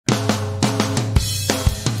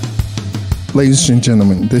Ladies and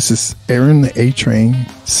gentlemen, this is Aaron A-Train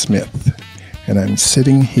Smith, and I'm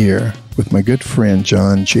sitting here with my good friend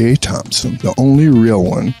John J. Thompson, the only real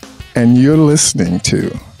one, and you're listening to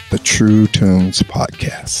the True Tunes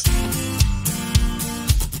Podcast.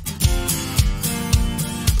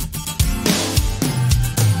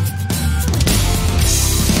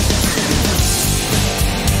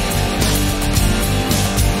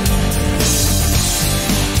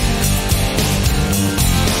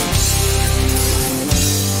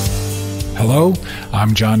 Hello,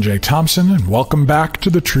 I'm John J. Thompson, and welcome back to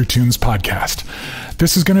the True Tunes Podcast.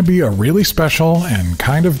 This is going to be a really special and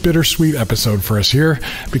kind of bittersweet episode for us here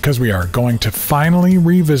because we are going to finally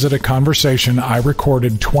revisit a conversation I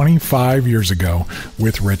recorded 25 years ago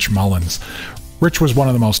with Rich Mullins. Rich was one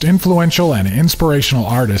of the most influential and inspirational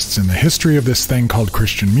artists in the history of this thing called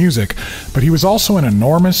Christian music, but he was also an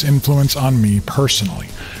enormous influence on me personally.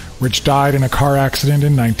 Rich died in a car accident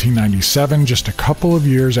in 1997, just a couple of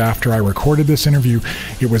years after I recorded this interview.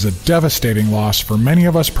 It was a devastating loss for many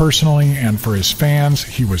of us personally, and for his fans,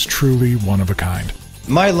 he was truly one of a kind.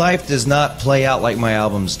 My life does not play out like my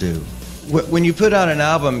albums do. When you put out an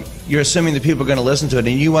album, you're assuming that people are going to listen to it,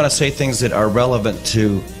 and you want to say things that are relevant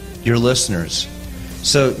to your listeners.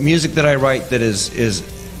 So music that I write that is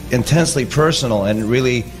intensely personal and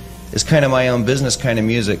really is kind of my own business kind of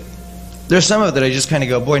music. There's some of it that I just kind of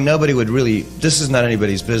go, boy, nobody would really, this is not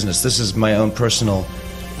anybody's business. This is my own personal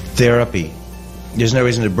therapy. There's no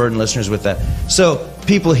reason to burden listeners with that. So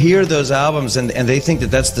people hear those albums and they think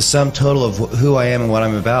that that's the sum total of who I am and what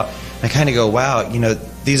I'm about. I kind of go, wow, you know,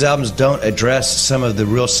 these albums don't address some of the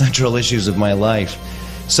real central issues of my life.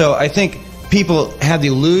 So I think people have the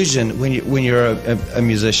illusion when you're a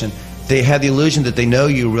musician, they have the illusion that they know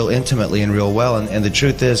you real intimately and real well, and the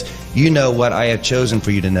truth is, you know what I have chosen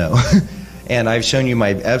for you to know. And I've shown you my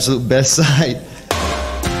absolute best side.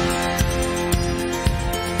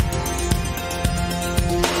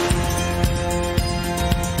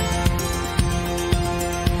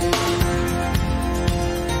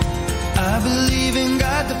 I believe in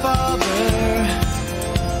God the Father,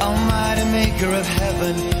 Almighty Maker of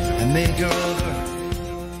heaven and Maker of earth.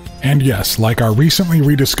 And yes, like our recently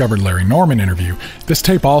rediscovered Larry Norman interview, this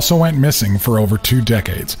tape also went missing for over 2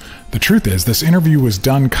 decades. The truth is, this interview was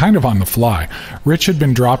done kind of on the fly. Rich had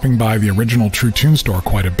been dropping by the original True Tune store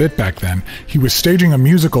quite a bit back then. He was staging a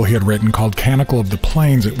musical he had written called Canticle of the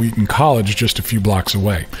Plains at Wheaton College just a few blocks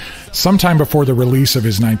away. Sometime before the release of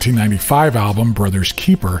his 1995 album, Brother's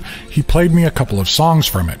Keeper, he played me a couple of songs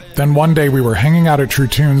from it. Then one day we were hanging out at True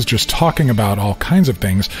Tunes just talking about all kinds of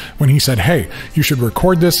things when he said, "Hey, you should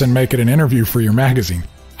record this and make it an interview for your magazine."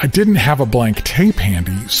 I didn't have a blank tape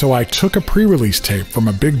handy, so I took a pre-release tape from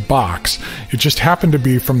a big box. It just happened to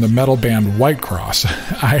be from the metal band White Cross.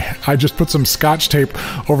 I just put some scotch tape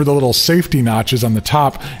over the little safety notches on the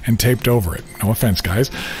top and taped over it. No offense, guys.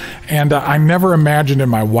 And I never imagined in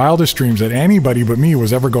my wildest dreams that anybody but me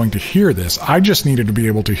was ever going to hear this. I just needed to be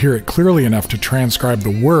able to hear it clearly enough to transcribe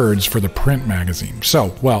the words for the print magazine.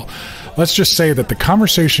 So, well, let's just say that the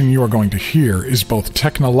conversation you are going to hear is both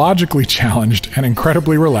technologically challenged and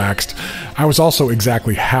incredibly relaxed. I was also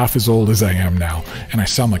exactly half as old as I am now, and I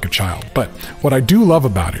sound like a child. But what I do love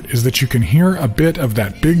about it is that you can hear a bit of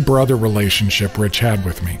that big brother relationship Rich had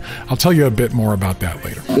with me. I'll tell you a bit more about that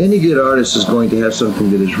later. Any good artist is going to have something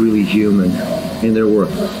that is really human in their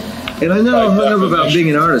work. And I know hung up about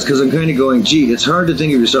being an artist because I'm kind of going, gee, it's hard to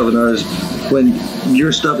think of yourself as an artist when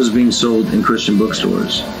your stuff is being sold in Christian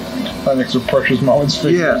bookstores. I think some Precious Mullins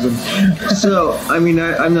figures. Yeah. So, I mean,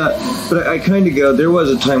 I'm not, but I kind of go, there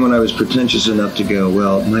was a time when I was pretentious enough to go,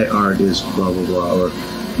 well, my art is blah, blah, blah, or,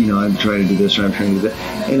 you know, I'm trying to do this or I'm trying to do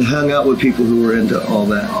that, and hung out with people who were into all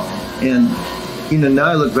that. And, you know, now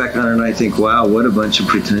I look back on it and I think, wow, what a bunch of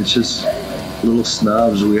pretentious little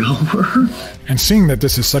snobs we all were. And seeing that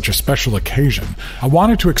this is such a special occasion, I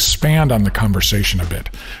wanted to expand on the conversation a bit.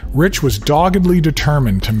 Rich was doggedly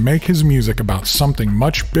determined to make his music about something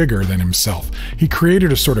much bigger than himself. He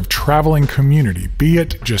created a sort of traveling community, be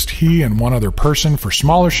it just he and one other person for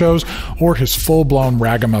smaller shows, or his full-blown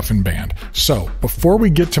Ragamuffin band. So, before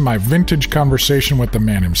we get to my vintage conversation with the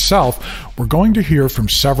man himself, we're going to hear from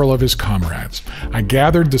several of his comrades. I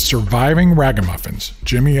gathered the surviving Ragamuffins,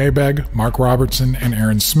 Jimmy Abegg, Mark Robertson, and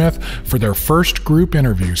Aaron Smith, for their first group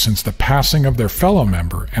interview since the passing of their fellow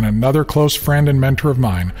member and another close friend and mentor of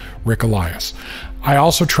mine, Rick Elias. I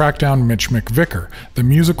also tracked down Mitch McVicker, the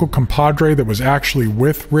musical compadre that was actually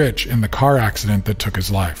with Rich in the car accident that took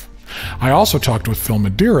his life. I also talked with Phil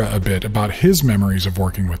Madeira a bit about his memories of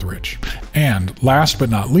working with Rich. And last but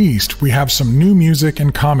not least, we have some new music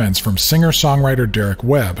and comments from singer-songwriter Derek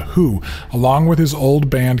Webb, who, along with his old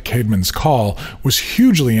band Caedmon's Call, was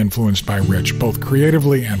hugely influenced by Rich, both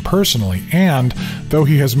creatively and personally, and, though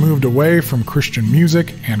he has moved away from Christian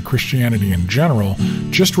music and Christianity in general,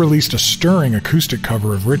 just released a stirring acoustic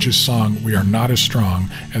cover of Rich's song, We Are Not As Strong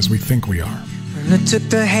As We Think We Are. And it took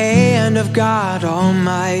the hand of God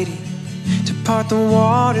Almighty to part the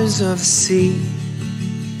waters of the sea,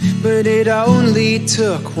 but it only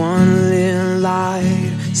took one little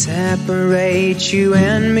light to separate you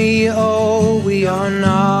and me. Oh, we are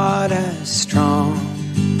not as strong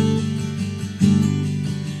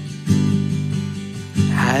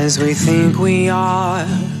as we think we are.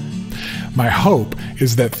 My hope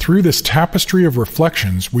is that through this tapestry of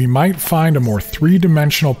reflections, we might find a more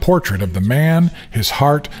three-dimensional portrait of the man, his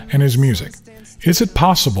heart, and his music. Is it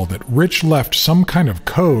possible that Rich left some kind of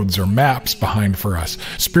codes or maps behind for us,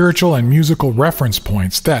 spiritual and musical reference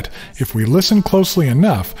points that, if we listen closely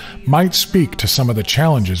enough, might speak to some of the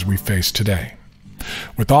challenges we face today?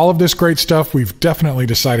 With all of this great stuff, we've definitely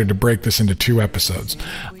decided to break this into 2 episodes.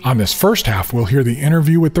 On this first half, we'll hear the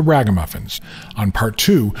interview with the Ragamuffins. On part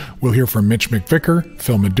 2, we'll hear from Mitch McVicker,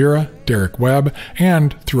 Phil Madeira, Derek Webb,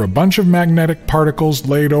 and through a bunch of magnetic particles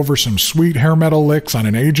laid over some sweet hair metal licks on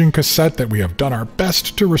an aging cassette that we have done our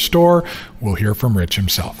best to restore, we'll hear from Rich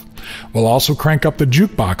himself. We'll also crank up the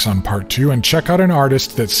jukebox on part 2 and check out an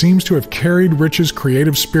artist that seems to have carried Rich's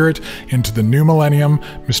creative spirit into the new millennium,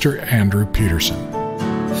 Mr. Andrew Peterson.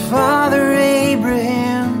 Father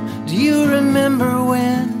Abraham, do you remember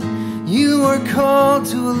when you were called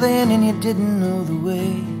to a land and you didn't know the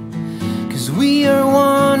way? 'Cause we are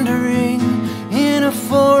wandering in a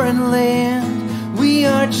foreign land. We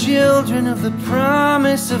are children of the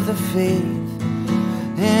promise of the faith,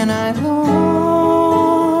 and I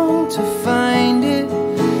long to find it.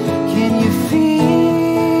 Can you feel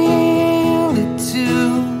it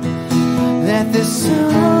too? That the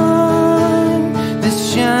sun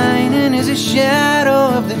that's shining is a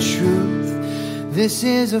shadow of the truth. This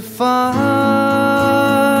is a far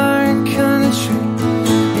country.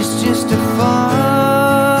 It's just a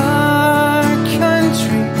far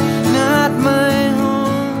country, not my home.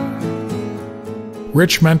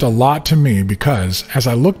 Rich meant a lot to me because, as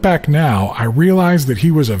I look back now, I realize that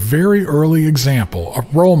he was a very early example, a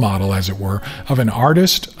role model, as it were, of an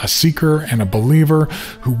artist, a seeker, and a believer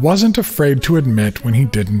who wasn't afraid to admit when he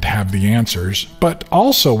didn't have the answers, but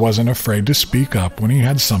also wasn't afraid to speak up when he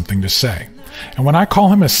had something to say. And when I call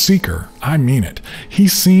him a seeker, I mean it. He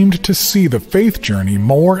seemed to see the faith journey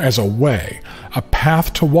more as a way, a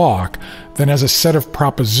path to walk, than as a set of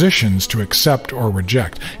propositions to accept or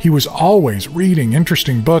reject. He was always reading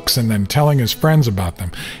interesting books and then telling his friends about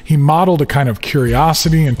them. He modeled a kind of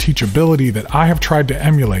curiosity and teachability that I have tried to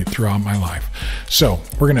emulate throughout my life. So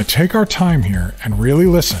we're going to take our time here and really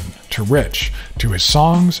listen to Rich, to his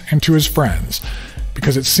songs, and to his friends,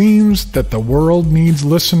 because it seems that the world needs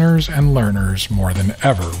listeners and learners more than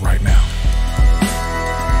ever right now.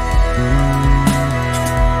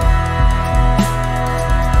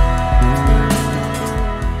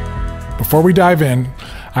 Before we dive in,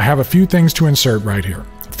 I have a few things to insert right here.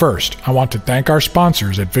 First, I want to thank our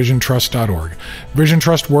sponsors at visiontrust.org. Vision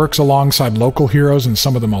Trust works alongside local heroes in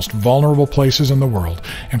some of the most vulnerable places in the world,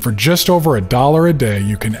 and for just over $1 a day,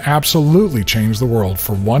 you can absolutely change the world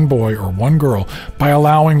for one boy or one girl by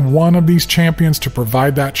allowing one of these champions to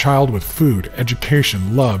provide that child with food,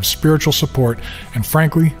 education, love, spiritual support, and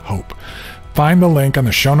frankly, hope. Find the link on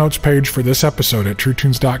the show notes page for this episode at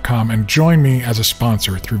truetunes.com and join me as a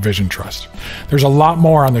sponsor through Vision Trust. There's a lot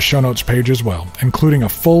more on the show notes page as well, including a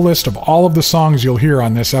full list of all of the songs you'll hear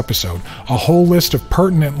on this episode, a whole list of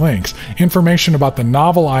pertinent links, information about the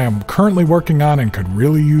novel I am currently working on and could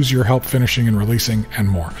really use your help finishing and releasing, and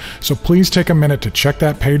more. So please take a minute to check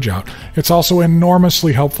that page out. It's also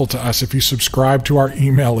enormously helpful to us if you subscribe to our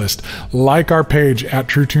email list, like our page at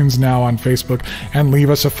TrueTunes Now on Facebook, and leave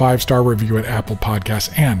us a 5-star review at Apple Podcasts,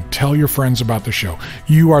 and tell your friends about the show.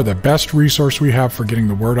 You are the best resource we have for getting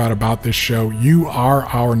the word out about this show. You are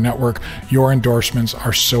our network. Your endorsements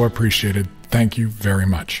are so appreciated. Thank you very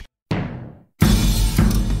much.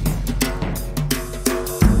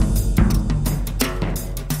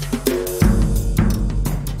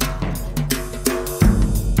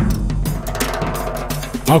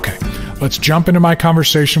 Okay, let's jump into my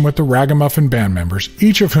conversation with the Ragamuffin band members,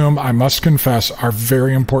 each of whom I must confess are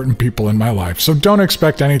very important people in my life, so don't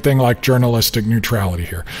expect anything like journalistic neutrality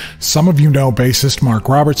here. Some of you know bassist Mark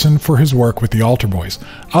Robertson for his work with the Altar Boys.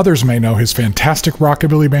 Others may know his fantastic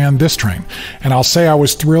rockabilly band This Train, and I'll say I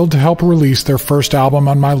was thrilled to help release their first album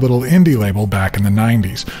on my little indie label back in the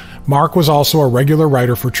 90s. Mark was also a regular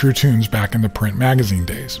writer for True Tunes back in the print magazine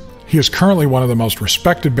days. He is currently one of the most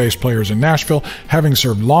respected bass players in Nashville, having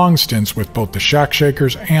served long stints with both the Shack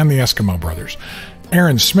Shakers and the Eskimo Brothers.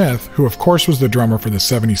 Aaron Smith, who of course was the drummer for the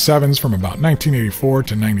 77s from about 1984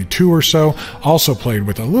 to 92 or so, also played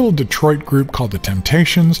with a little Detroit group called The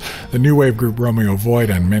Temptations, the new wave group Romeo Void,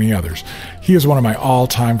 and many others. He is one of my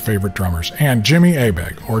all-time favorite drummers. And Jimmy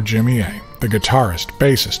Abegg, or Jimmy A., the guitarist,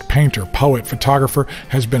 bassist, painter, poet, photographer,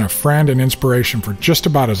 has been a friend and inspiration for just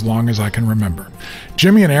about as long as I can remember.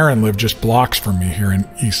 Jimmy and Aaron live just blocks from me here in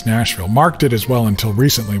East Nashville. Mark did as well until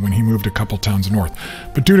recently when he moved a couple towns north.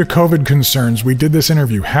 But due to COVID concerns, we did this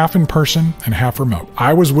interview half in person and half remote.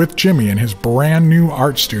 I was with Jimmy in his brand new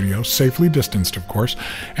art studio, safely distanced of course,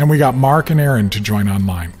 and we got Mark and Aaron to join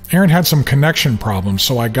online. Aaron had some connection problems,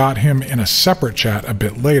 so I got him in a separate chat a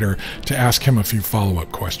bit later to ask him a few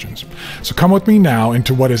follow-up questions. So come with me now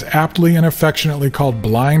into what is aptly and affectionately called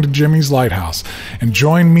Blind Jimmy's Lighthouse, and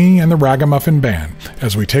join me and the Ragamuffin Band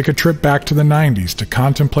as we take a trip back to the 90s to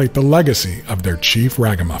contemplate the legacy of their chief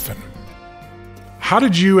Ragamuffin. How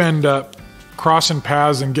did you end up crossing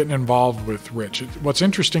paths and getting involved with Rich? What's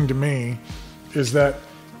interesting to me is that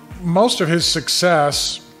most of his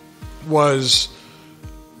success was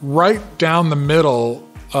right down the middle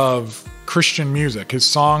of Christian music. His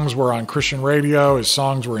songs were on Christian radio, his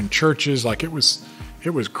songs were in churches, like it was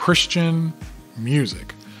Christian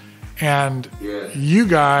music. And you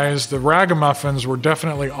guys, the Ragamuffins, were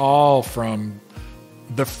definitely all from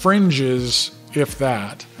the fringes, if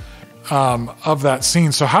that, of that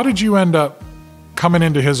scene. So how did you end up coming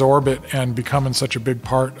into his orbit and becoming such a big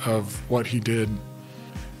part of what he did?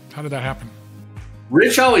 How did that happen?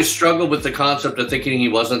 Rich always struggled with the concept of thinking he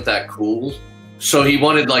wasn't that cool. So he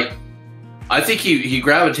wanted, I think he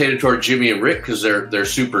gravitated toward Jimmy and Rick because they're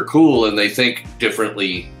super cool and they think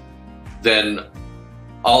differently than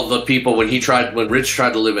all the people. When Rich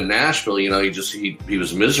tried to live in Nashville, he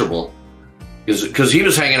was miserable because he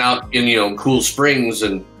was hanging out in Cool Springs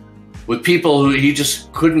and with people who he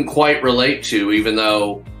just couldn't quite relate to, even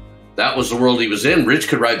though that was the world he was in. Rich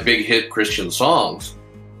could write big hit Christian songs,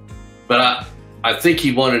 but I think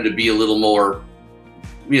he wanted to be a little more,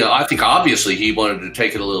 I think obviously he wanted to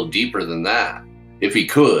take it a little deeper than that if he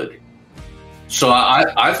could. So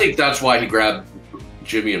I think that's why he grabbed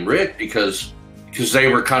Jimmy and Rick, because they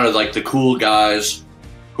were kind of like the cool guys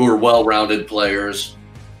who were well-rounded players,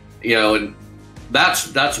 and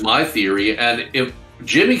that's my theory. And if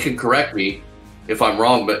Jimmy can correct me if I'm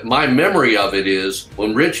wrong, but my memory of it is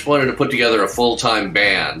when Rich wanted to put together a full-time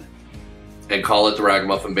band and call it the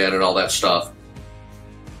Ragamuffin Band and all that stuff,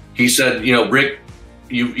 he said, Rick,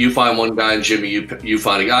 you find one guy, and Jimmy, you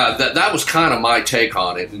find a guy. That was kind of my take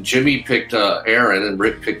on it. And Jimmy picked Aaron, and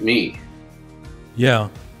Rick picked me. Yeah.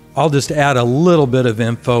 I'll just add a little bit of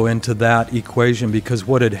info into that equation, because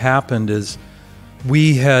what had happened is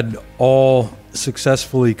we had all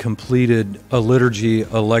successfully completed a liturgy,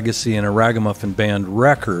 a legacy, and a Ragamuffin Band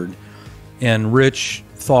record. And Rich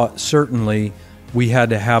thought certainly we had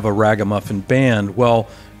to have a Ragamuffin Band. Well,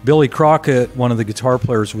 Billy Crockett, one of the guitar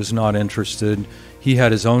players, was not interested. He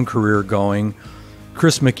had his own career going.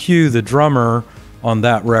 Chris McHugh, the drummer on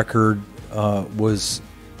that record, was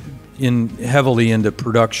heavily into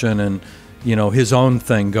production and his own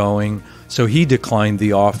thing going. So he declined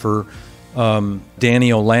the offer.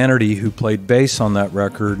 Danny O'Lanerty, who played bass on that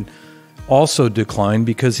record, also declined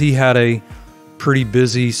because he had a pretty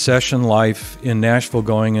busy session life in Nashville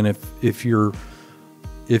going. And if you're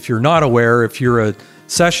not aware, if you're a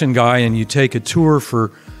session guy and you take a tour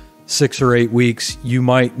for 6 or 8 weeks, you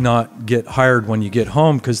might not get hired when you get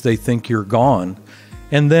home because they think you're gone.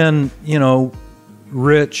 And then,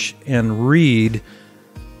 Rich and Reed,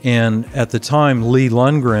 and at the time Lee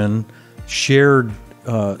Lundgren, shared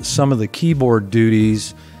some of the keyboard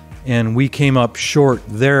duties, and we came up short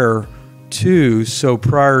there too. So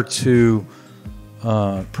prior to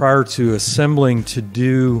assembling to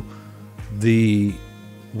do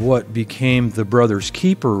what became the Brothers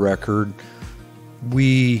Keeper record,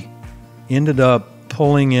 we ended up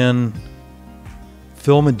pulling in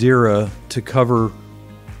Phil Madeira to cover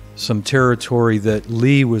some territory that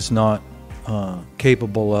Lee was not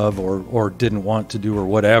capable of or didn't want to do or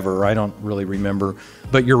whatever. I don't really remember.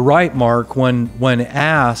 But you're right, Mark. When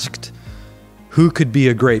asked who could be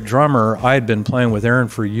a great drummer. I had been playing with Aaron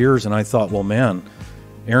for years, and I thought, well, man,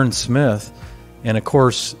 Aaron Smith. And of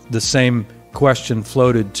course, the same question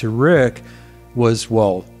floated to Rick was,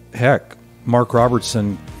 well, heck, Mark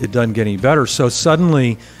Robertson, it doesn't get any better. So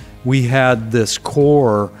suddenly we had this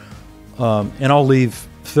core, and I'll leave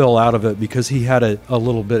Phil out of it because he had a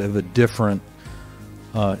little bit of a different,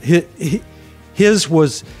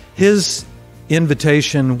 his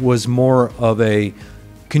invitation was more of a,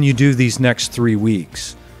 can you do these next 3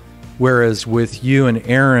 weeks? Whereas with you and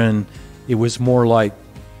Aaron, it was more like,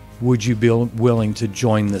 would you be willing to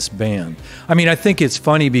join this band? I mean, I think it's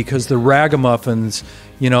funny because the Ragamuffins,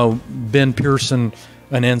 Ben Pearson,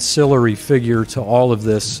 an ancillary figure to all of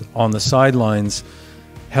this on the sidelines,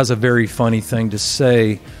 has a very funny thing to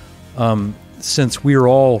say. Since we're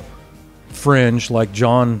all fringe, like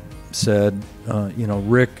John said,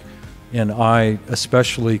 Rick and I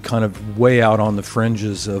especially kind of way out on the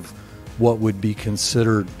fringes of what would be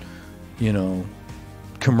considered,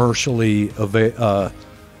 commercially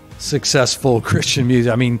successful Christian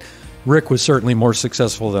music. I mean, Rick was certainly more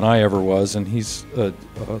successful than I ever was, and he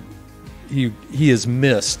is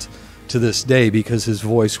missed to this day because his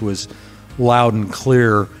voice was loud and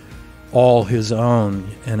clear, all his own.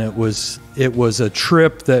 And it was a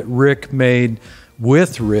trip that Rick made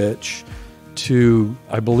with Rich to,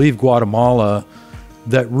 I believe, Guatemala,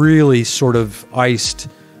 that really sort of iced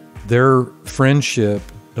their friendship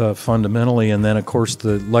fundamentally. And then, of course,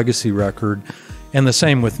 the Legacy record. And the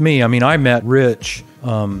same with me. I mean, I met Rich.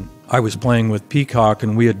 I was playing with Peacock,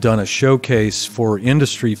 and we had done a showcase for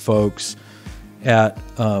industry folks at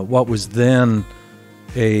what was then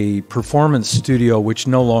a performance studio, which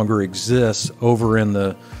no longer exists, over in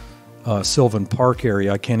the Sylvan Park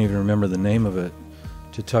area. I can't even remember the name of it,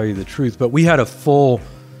 to tell you the truth. But we had a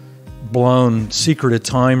full-blown Secret of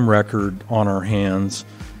Time record on our hands,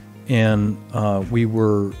 and we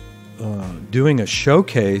were doing a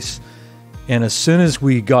showcase. And as soon as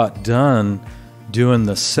we got done doing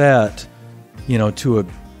the set, to a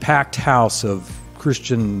packed house of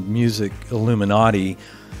Christian music Illuminati,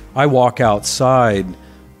 I walk outside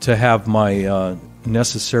to have my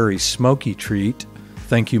necessary smoky treat.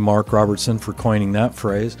 Thank you, Mark Robertson, for coining that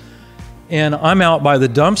phrase. And I'm out by the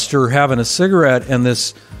dumpster having a cigarette, and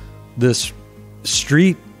this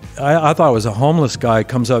street, I thought it was a homeless guy,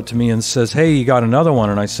 comes up to me and says, "Hey, you got another one?"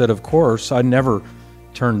 And I said, "Of course." I never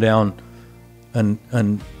turned down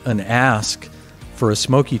an ask for a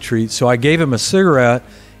smoky treat. So I gave him a cigarette,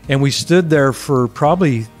 and we stood there for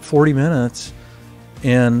probably 40 minutes,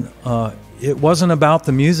 and it wasn't about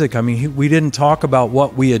the music. I mean, we didn't talk about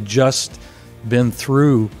what we had just been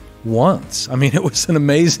through once. I mean, it was an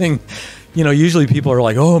amazing, usually people are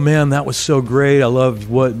like, "Oh man, that was so great. I loved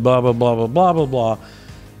what blah, blah, blah, blah, blah, blah, blah."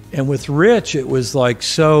 And with Rich, it was like,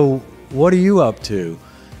 "So what are you up to?"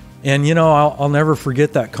 And, I'll never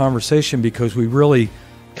forget that conversation because we really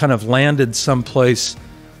kind of landed someplace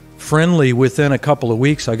friendly. Within a couple of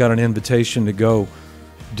weeks, I got an invitation to go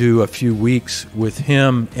do a few weeks with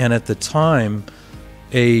him. And at the time,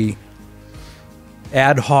 a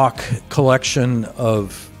ad hoc collection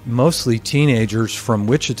of mostly teenagers from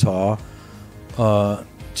Wichita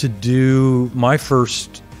to do my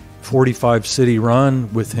first 45-city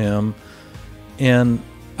run with him. And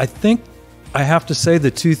I think I have to say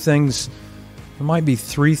the two things, there might be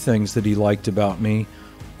three things that he liked about me.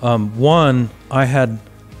 One, I had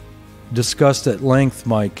discussed at length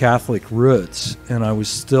my Catholic roots, and I was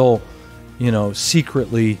still,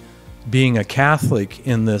 secretly being a Catholic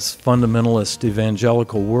in this fundamentalist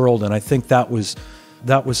evangelical world. And I think that was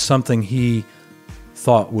something he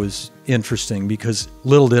thought was interesting, because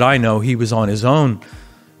little did I know he was on his own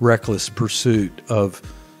reckless pursuit of,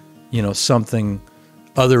 something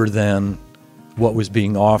other than what was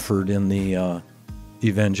being offered in the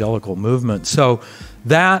evangelical movement. So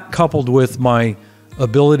that, coupled with my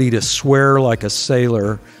ability to swear like a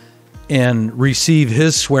sailor and receive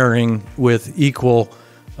his swearing with equal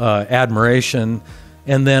admiration,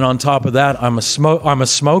 and then on top of that, I'm a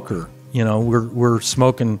smoker. We're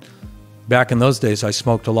smoking. Back in those days, I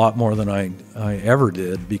smoked a lot more than I ever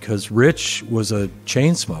did, because Rich was a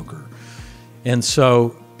chain smoker. And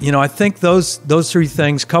so, I think those three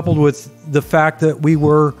things, coupled with the fact that we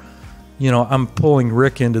were, I'm pulling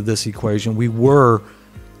Rick into this equation, we were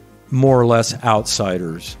more or less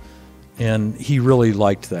outsiders. And he really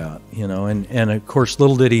liked that, And of course,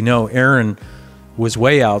 little did he know, Aaron was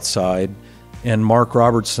way outside and Mark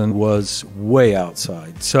Robertson was way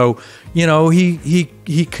outside. So,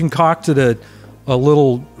 he concocted a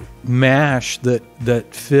little mash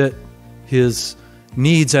that fit his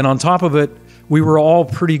needs. And on top of it, we were all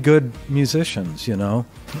pretty good musicians, Yeah.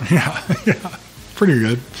 pretty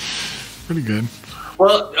good. Pretty good.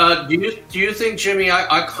 Well, do you think, Jimmy?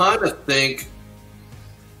 I kind of think,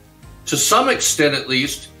 to some extent at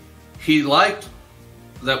least, he liked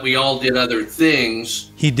that we all did other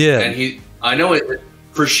things. He did, and I know it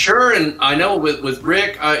for sure. And I know with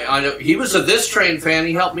Rick, I know he was a This Train fan.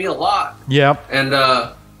 He helped me a lot. Yeah, and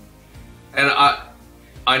I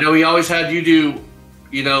know he always had you do,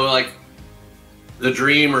 like The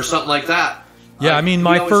Dream or something like that. Yeah, I mean,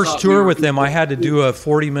 my first tour with them, I had to do a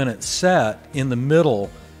 40-minute set in the middle.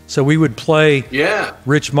 So we would play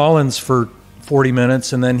Rich Mullins for 40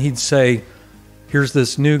 minutes, and then he'd say, here's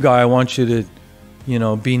this new guy, I want you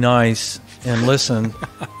to, be nice and listen.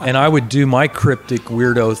 And I would do my cryptic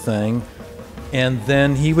weirdo thing, and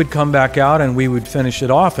then he would come back out and we would finish it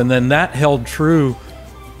off. And then that held true,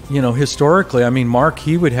 historically. I mean, Mark,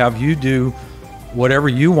 he would have you do whatever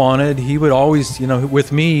you wanted. He would always,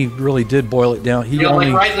 with me, really did boil it down. He only,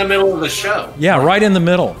 like right in the middle of the show. Yeah, right in the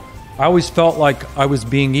middle. I always felt like I was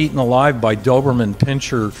being eaten alive by Doberman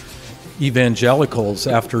Pinscher evangelicals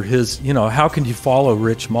after his, how can you follow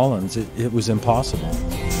Rich Mullins? It was impossible.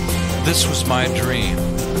 This was my dream.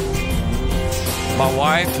 My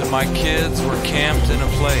wife and my kids were camped in a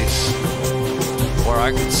place where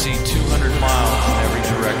I could see 200 miles in every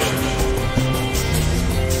direction.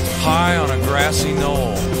 High on a grassy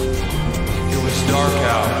knoll, it was dark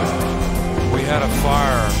out. We had a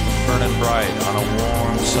fire burning bright on a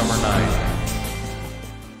warm summer night.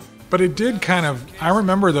 But it did kind of, I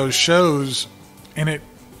remember those shows, and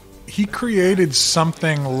he created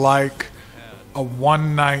something like a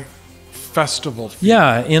one-night festival feel.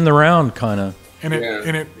 Yeah, in the round kind of. And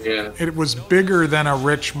it was bigger than a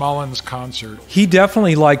Rich Mullins concert. He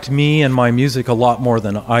definitely liked me and my music a lot more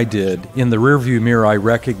than I did. In the rearview mirror, I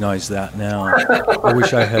recognize that now. I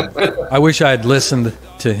wish I had listened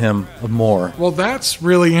to him more. Well, that's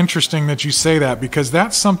really interesting that you say that, because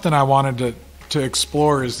that's something I wanted to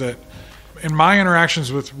explore, is that in my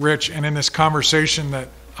interactions with Rich and in this conversation that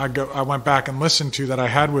I went back and listened to that I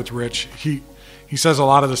had with Rich, he says a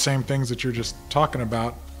lot of the same things that you're just talking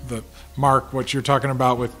about. Mark, what you're talking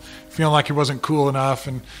about with feeling like he wasn't cool enough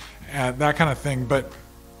and that kind of thing. But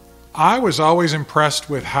I was always impressed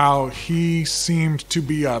with how he seemed to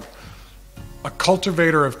be a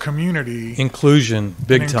cultivator of community. Inclusion,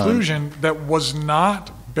 big time. Inclusion that was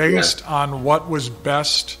not based on what was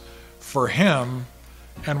best for him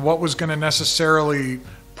and what was going to necessarily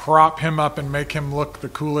prop him up and make him look the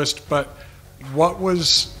coolest, but what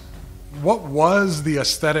was the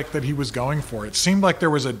aesthetic that he was going for. It seemed like there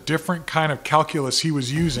was a different kind of calculus he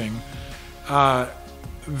was using that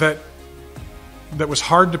was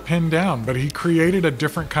hard to pin down, but he created a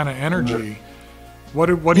different kind of energy. What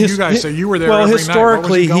do you guys say? You were there every night. Well,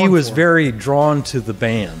 historically, he was for? very drawn to the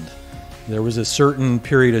band. There was a certain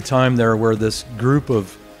period of time there where this group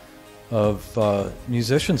of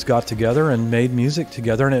musicians got together and made music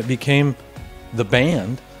together, and it became the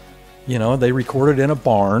band. They recorded in a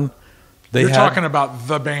barn. You're talking about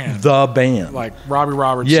the band. The band. Like Robbie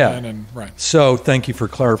Robertson and right. So thank you for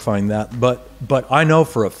clarifying that. But I know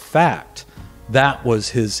for a fact that was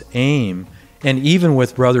his aim. And even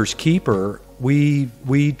with Brothers Keeper, we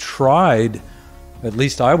tried, at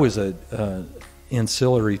least I was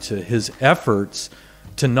ancillary to his efforts,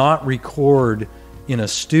 to not record in a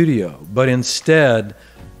studio, but instead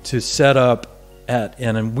to set up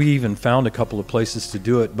and we even found a couple of places to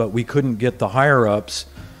do it, but we couldn't get the higher-ups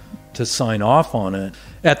to sign off on it.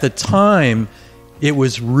 At the time, it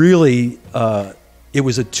was really, it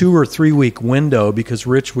was a 2 or 3 week window because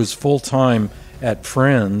Rich was full-time at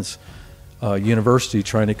Friends University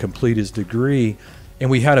trying to complete his degree, and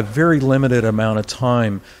we had a very limited amount of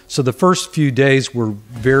time. So the first few days were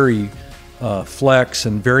very flex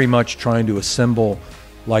and very much trying to assemble,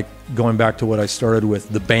 like going back to what I started with,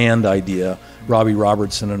 the band idea, Robbie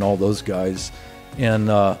Robertson and all those guys. And,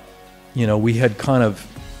 we had kind of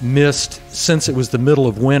missed, since it was the middle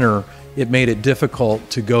of winter, it made it difficult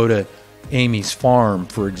to go to Amy's farm,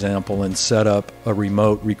 for example, and set up a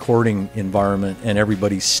remote recording environment and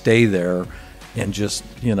everybody stay there and just,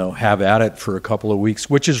 have at it for a couple of weeks,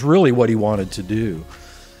 which is really what he wanted to do.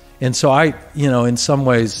 And so I, in some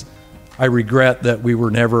ways, I regret that we were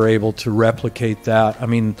never able to replicate that. I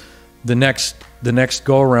mean, the next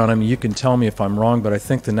go-around, I mean, you can tell me if I'm wrong, but I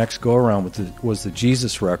think the next go-around was the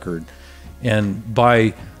Jesus record. And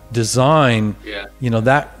by design,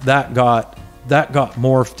 that got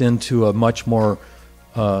morphed into a much more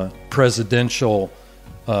presidential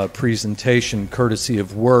presentation, courtesy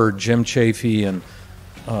of Word. Jim Chafee and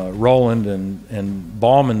Roland and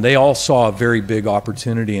Ballman, they all saw a very big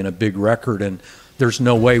opportunity in a big record, and there's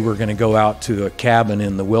no way we're going to go out to a cabin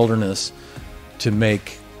in the wilderness to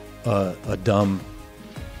make a dumb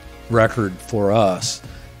record for us.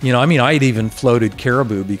 You know, I mean, I'd even floated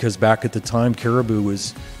Caribou, because back at the time Caribou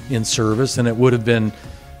was in service, and it would have been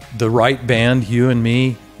the right band, you and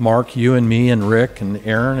me, Mark, you and me and Rick and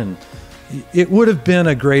Aaron, and it would have been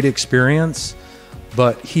a great experience.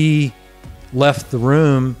 But he left the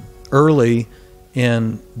room early,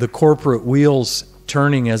 and the corporate wheels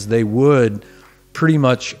turning as they would pretty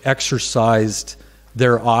much exercised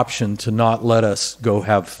their option to not let us go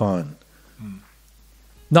have fun.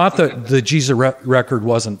 Not that the Jesus record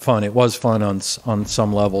wasn't fun. It was fun on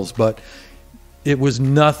some levels, but it was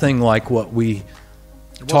nothing like what we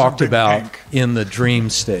talked about in the Dream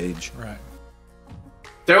stage. Right.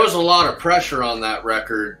 There was a lot of pressure on that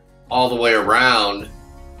record all the way around,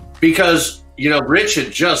 because, you know, Rich had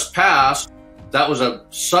just passed. That was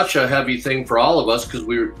such a heavy thing for all of us, because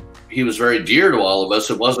he was very dear to all of us.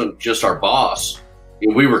 It wasn't just our boss.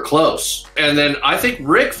 We were close. And then I think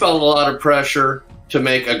Rick felt a lot of pressure to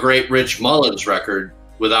make a great Rich Mullins record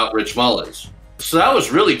without Rich Mullins. So that was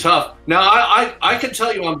really tough. Now, I can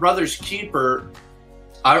tell you on Brothers Keeper,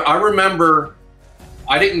 I remember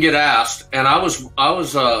I didn't get asked, and I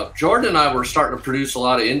was Jordan and I were starting to produce a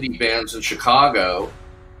lot of indie bands in Chicago.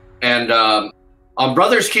 And on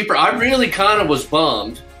Brothers Keeper, I really kind of was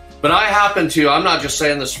bummed, but I happened to, I'm not just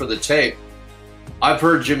saying this for the tape, I've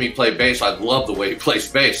heard Jimmy play bass. I love the way he plays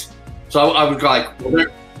bass. So I was like, well,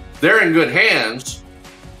 they're in good hands.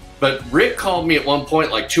 But Rick called me at one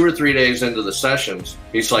point, like 2 or 3 days into the sessions.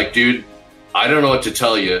 He's like, dude, I don't know what to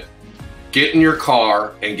tell you. Get in your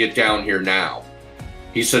car and get down here now.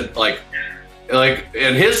 He said, like,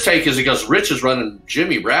 and his take is, he goes, Rich is running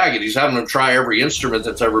Jimmy ragged. He's having him try every instrument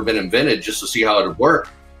that's ever been invented just to see how it would work.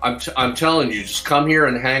 I'm telling you, just come here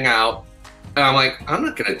and hang out. And I'm like, I'm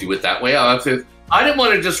not going to do it that way. I didn't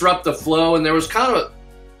want to disrupt the flow. And there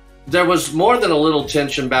was more than a little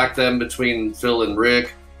tension back then between Phil and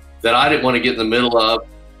Rick that I didn't want to get in the middle of,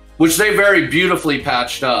 which they very beautifully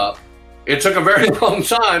patched up. It took a very long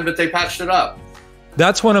time, but they patched it up.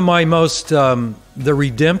 That's one of my most, the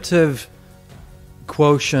redemptive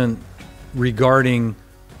quotient regarding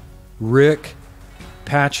Rick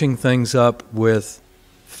patching things up with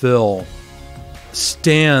Phil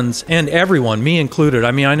stands, and everyone, me included.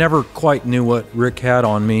 I mean, I never quite knew what Rick had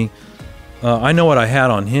on me. I know what I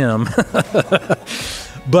had on him.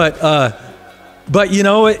 But you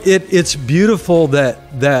know, it's beautiful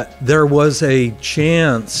that there was a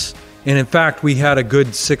chance, and in fact, we had a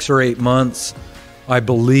good 6 or 8 months, I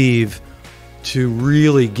believe, to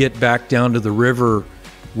really get back down to the river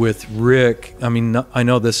with Rick. I mean, I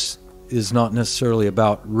know this is not necessarily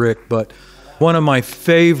about Rick, but one of my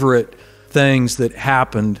favorite things that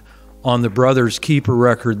happened on the Brothers Keeper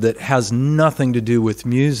record that has nothing to do with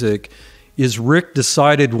music is Rick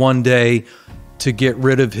decided one day to get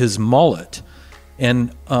rid of his mullet.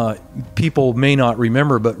 And people may not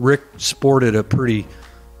remember, but Rick sported a pretty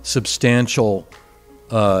substantial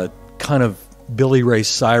kind of Billy Ray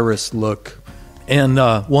Cyrus look. And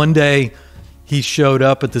one day he showed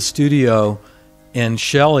up at the studio, and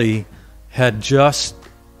Shelley had just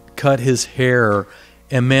cut his hair.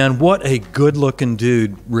 And man, what a good-looking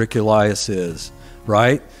dude Rick Elias is,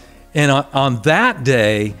 right? And on that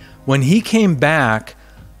day, when he came back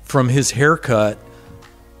from his haircut,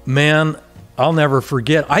 man, I'll never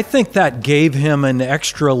forget. I think that gave him an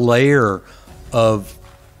extra layer of,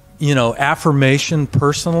 you know, affirmation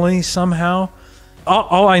personally somehow.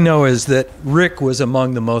 All I know is that Rick was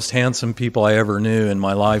among the most handsome people I ever knew in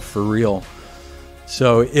my life, for real.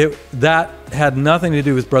 So that had nothing to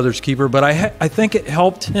do with Brothers Keeper, but I think it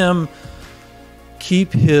helped him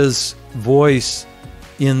keep his voice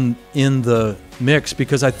in the mix,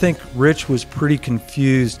 because I think Rich was pretty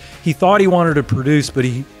confused. He thought he wanted to produce, but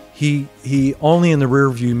he only in the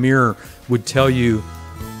rearview mirror would tell you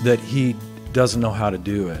that he doesn't know how to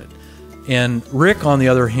do it. And Rick, on the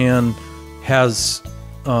other hand, has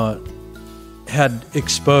had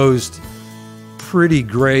exposed pretty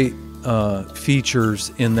great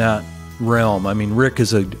features in that realm. I mean,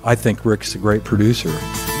 I think Rick's a great producer.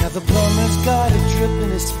 Now the plumber's got a trip in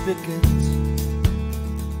his spigots,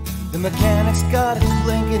 the mechanic's got a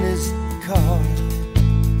blink in his car,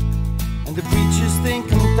 and the preachers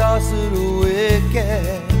think I'm docile or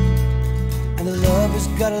wicked, and the lover's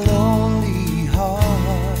got a lonely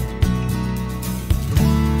heart.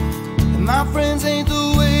 And my friends ain't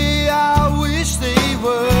the way I wish they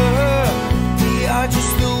were. They are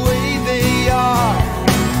just the way they are.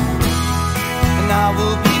 And I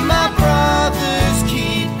will be my brother's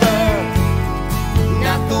keeper,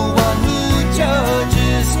 not the one who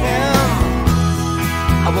judges him.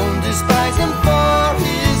 I won't despise him for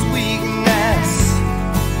his weakness,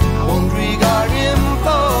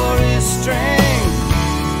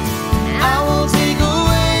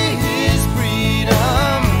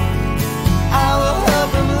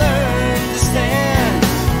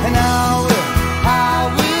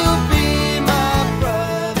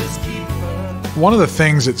 one of the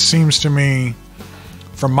things it seems to me,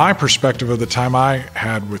 from my perspective of the time I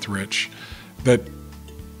had with Rich, that,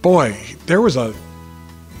 boy, there was a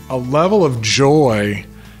level of joy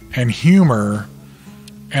and humor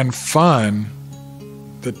and fun.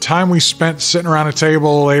 The time we spent sitting around a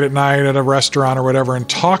table late at night at a restaurant or whatever and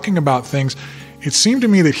talking about things, it seemed to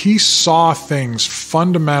me that he saw things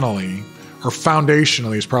fundamentally, or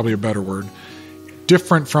foundationally is probably a better word,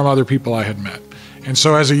 different from other people I had met. And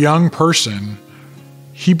so as a young person,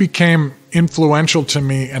 he became influential to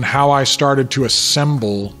me in how I started to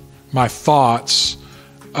assemble my thoughts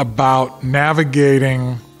about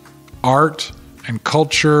navigating art and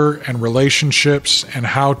culture and relationships and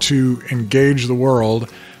how to engage the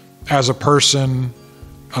world as a person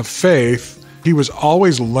of faith. He was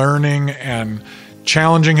always learning and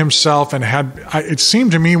challenging himself, and it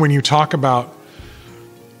seemed to me when you talk about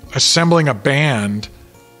assembling a band,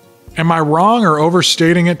 am I wrong or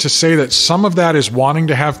overstating it to say that some of that is wanting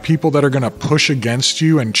to have people that are going to push against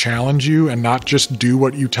you and challenge you and not just do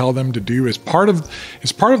what you tell them to do? Is part of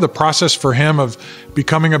the process for him of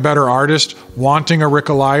becoming a better artist, wanting a Rick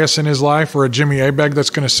Elias in his life or a Jimmy Abegg that's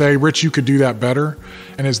going to say, Rich, you could do that better?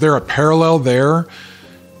 And is there a parallel there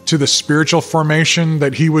to the spiritual formation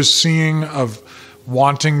that he was seeing of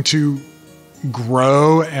wanting to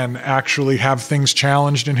grow and actually have things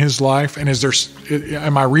challenged in his life? And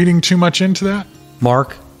am I reading too much into that?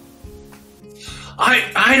 Mark?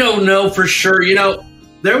 I don't know for sure. You know,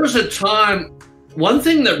 there was a time, one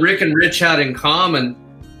thing that Rick and Rich had in common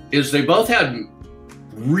is they both had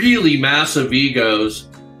really massive egos,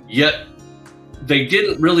 yet they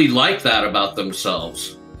didn't really like that about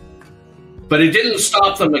themselves. But it didn't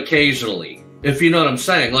stop them occasionally, if you know what I'm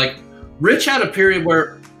saying. Like, Rich had a period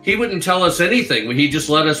where he wouldn't tell us anything. He just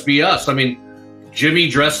let us be us. I mean, Jimmy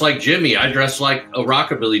dressed like Jimmy. I dressed like a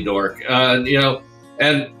rockabilly dork, you know,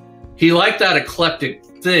 and he liked that eclectic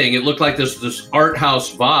thing. It looked like this art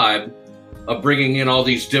house vibe of bringing in all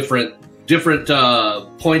these different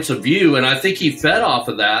points of view. And I think he fed off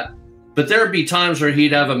of that. But there'd be times where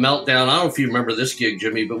he'd have a meltdown. I don't know if you remember this gig,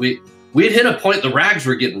 Jimmy, but we'd hit a point, the Rags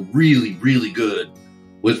were getting really, really good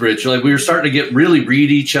with Rich. Like, we were starting to really read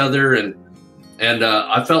each other, and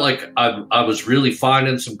I felt like I was really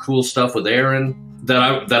finding some cool stuff with Aaron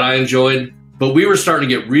that I enjoyed. But we were starting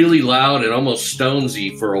to get really loud and almost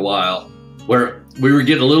Stonesy for a while, where we were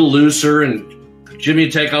getting a little looser, and Jimmy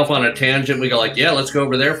would take off on a tangent. We go like, yeah, let's go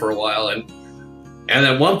over there for a while. And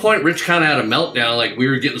at one point, Rich kind of had a meltdown. Like, we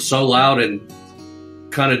were getting so loud and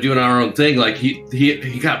kind of doing our own thing. Like,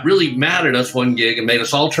 he got really mad at us one gig and made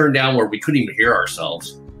us all turn down where we couldn't even hear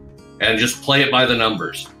ourselves and just play it by the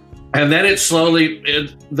numbers. And then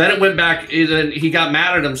it went back, and he got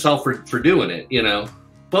mad at himself for doing it, you know.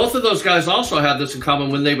 Both of those guys also had this in common.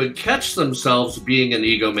 When they would catch themselves being an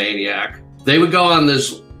egomaniac, they would go on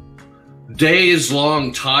this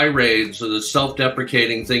days-long tirades of the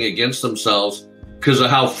self-deprecating thing against themselves because of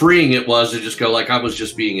how freeing it was to just go like, I was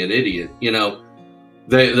just being an idiot, you know.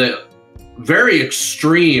 They very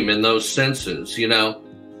extreme in those senses, you know.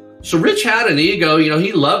 So Rich had an ego, you know.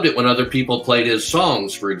 He loved it when other people played his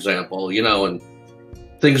songs, for example, you know, and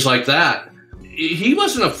things like that. He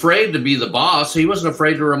wasn't afraid to be the boss. He wasn't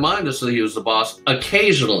afraid to remind us that he was the boss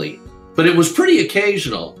occasionally, but it was pretty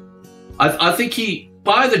occasional. I think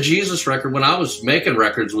by the Jesus record, when I was making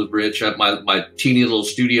records with Rich at my teeny little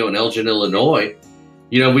studio in Elgin, Illinois,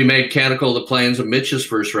 you know, we made Canticle of the Plains of Mitch's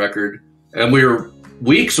first record, and we were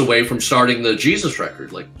weeks away from starting the Jesus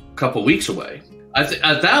record, like a couple weeks away.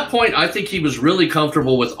 At that point, I think he was really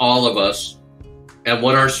comfortable with all of us and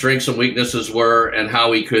what our strengths and weaknesses were and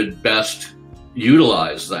how he could best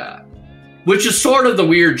utilize that, which is sort of the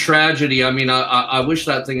weird tragedy. I mean, I wish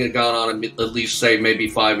that thing had gone on at least, say, maybe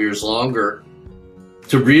 5 years longer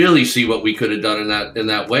to really see what we could have done in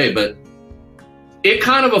that way. But it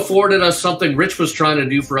kind of afforded us something Rich was trying to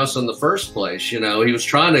do for us in the first place. You know, he was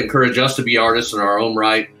trying to encourage us to be artists in our own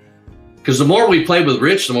right. Because the more we played with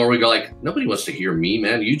Rich, the more we go like, nobody wants to hear me,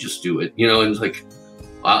 man. You just do it, you know. And it's like,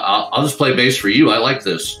 I'll just play bass for you. I like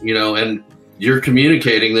this, you know, and you're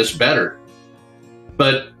communicating this better.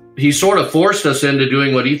 But he sort of forced us into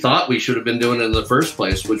doing what he thought we should have been doing in the first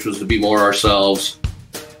place, which was to be more ourselves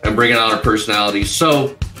and bringing out our personalities.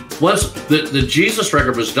 So once the Jesus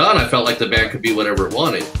record was done, I felt like the band could be whatever it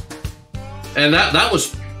wanted. And that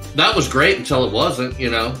was great until it wasn't,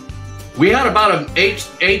 you know. We had about an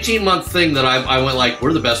 18-month thing that I went like,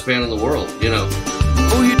 we're the best band in the world, you know.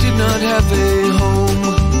 Oh, you did not have a home.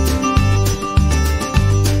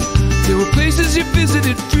 There were places you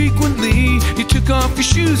visited frequently. You took off your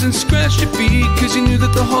shoes and scratched your feet, cause you knew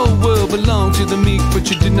that the whole world belonged to the meek,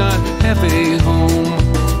 but you did not have a home.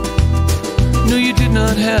 No,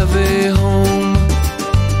 not have a home,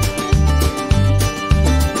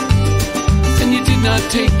 and you did not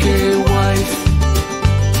take a wife.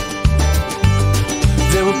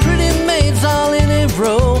 There were pretty maids all in a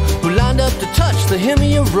row who lined up to touch the hem of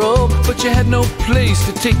your robe, but you had no place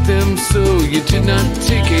to take them, so you did not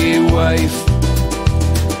take a wife.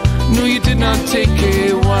 No, you did not take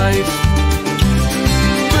a wife.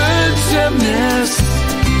 Birds have nests,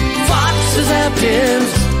 foxes have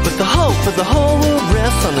dens, but the hope of the whole world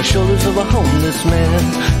rests on the shoulders of a homeless man.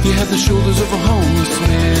 You had the shoulders of a homeless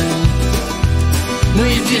man. No,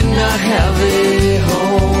 you did not have a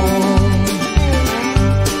home.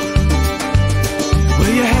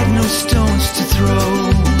 Well, you had no stones to throw.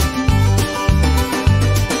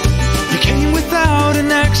 You came without an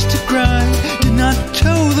axe to grind, did not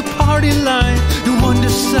toe the party line. No wonder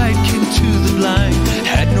sight came to the blind,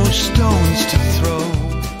 had no stones to throw.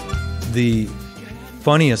 The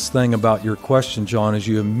funniest thing about your question, John, is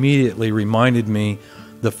you immediately reminded me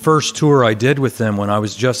the first tour I did with them when I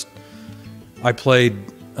played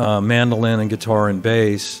mandolin and guitar and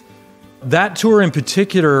bass. That tour in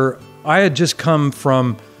particular, I had just come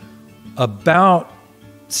from about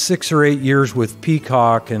 6 or 8 years with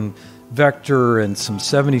Peacock and Vector and some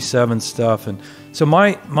 77 stuff. And so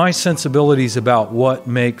my sensibilities about what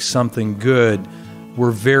makes something good were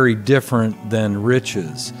very different than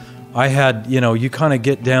Rich's. I had, you kind of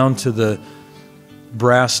get down to the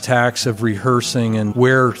brass tacks of rehearsing and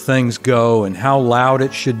where things go and how loud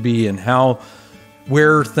it should be and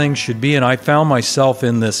where things should be. And I found myself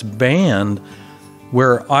in this band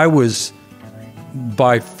where I was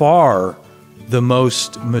by far the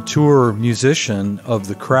most mature musician of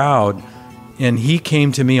the crowd. And he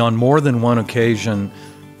came to me on more than one occasion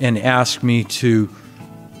and asked me to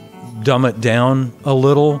dumb it down a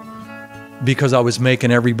little because I was making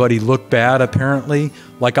everybody look bad, apparently.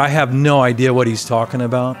 Like, I have no idea what he's talking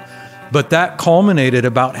about. But that culminated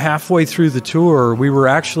about halfway through the tour. We were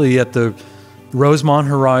actually at the Rosemont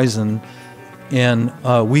Horizon, and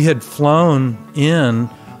we had flown in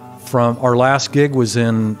from, our last gig was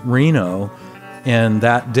in Reno, and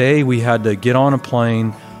that day we had to get on a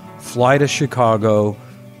plane, fly to Chicago,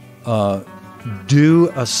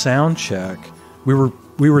 do a sound check. We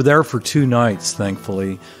were there for 2 nights,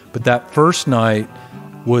 thankfully, but that first night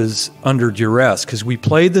was under duress because we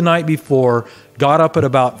played the night before, got up at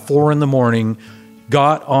about 4 a.m,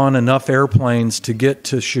 got on enough airplanes to get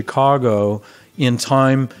to Chicago in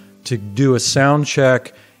time to do a sound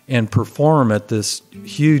check and perform at this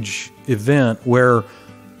huge event where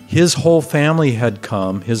his whole family had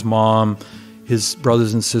come, his mom, his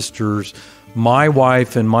brothers and sisters, my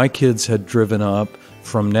wife and my kids had driven up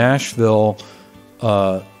from Nashville,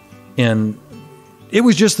 and it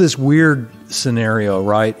was just this weird scenario,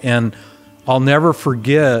 right? And I'll never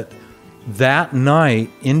forget that night,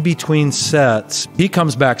 in between sets, he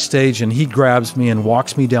comes backstage and he grabs me and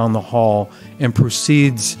walks me down the hall and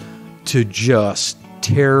proceeds to just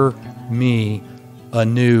tear me a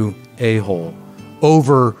new a-hole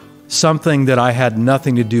over something that I had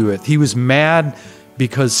nothing to do with. He was mad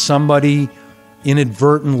because somebody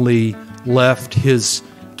inadvertently left his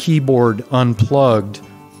keyboard unplugged.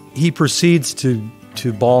 He proceeds to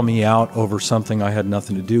bawl me out over something I had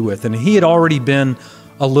nothing to do with. And he had already been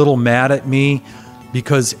a little mad at me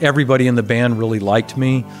because everybody in the band really liked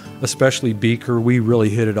me, especially Beaker. We really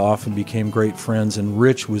hit it off and became great friends. And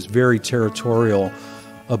Rich was very territorial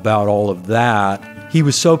about all of that. He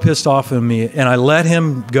was so pissed off at me, and I let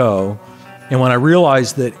him go. And when I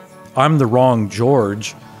realized that I'm the wrong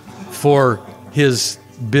George for his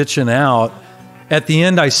bitching out, at the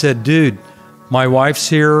end I said, dude, my wife's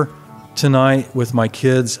here tonight with my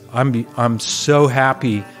kids. I'm so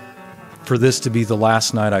happy for this to be the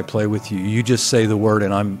last night I play with you. You just say the word,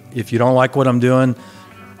 and if you don't like what I'm doing,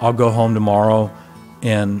 I'll go home tomorrow.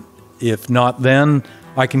 And if not, then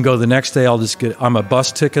I can go the next day. I'm a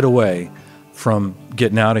bus ticket away from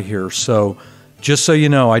getting out of here. So just so you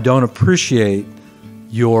know, I don't appreciate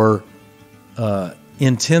your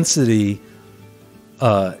intensity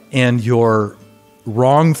and your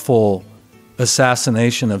wrongful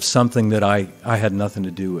assassination of something that I had nothing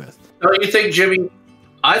to do with. Don't you think, Jimmy?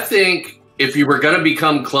 I think if you were going to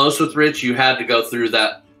become close with Rich, you had to go through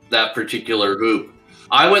that particular hoop.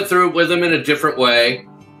 I went through it with him in a different way.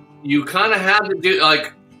 You kind of had to do,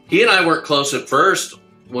 like, he and I weren't close at first.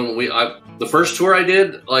 When the first tour I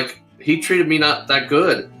did, like, he treated me not that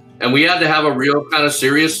good. And we had to have a real kind of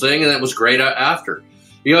serious thing, and it was great after.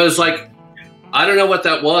 It's like, I don't know what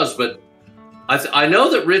that was, but I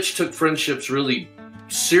know that Rich took friendships really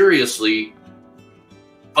seriously,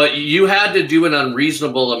 but you had to do an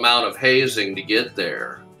unreasonable amount of hazing to get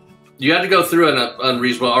there. You had to go through an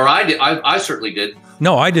unreasonable, or I did. I certainly did.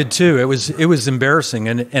 No, I did too. It was embarrassing,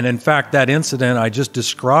 and in fact, that incident I just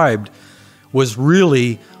described was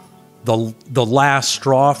really the last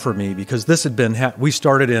straw for me, because this had been we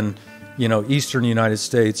started in eastern United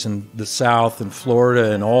States and the South and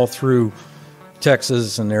Florida and all through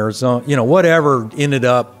Texas and Arizona, whatever ended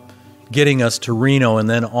up getting us to Reno and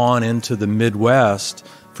then on into the Midwest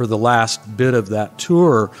for the last bit of that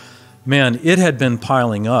tour. Man, it had been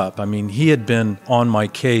piling up. I mean, he had been on my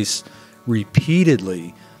case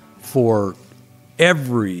repeatedly for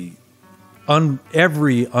every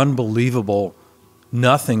unbelievable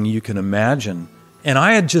nothing you can imagine. And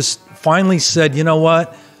I had just finally said, you know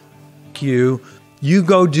what, you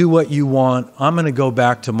go do what you want. I'm going to go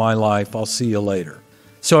back to my life. I'll see you later.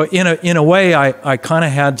 So in a way, I kind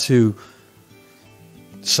of had to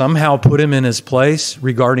somehow put him in his place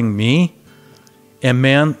regarding me. And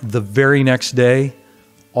man, the very next day,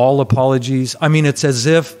 all apologies. I mean, it's as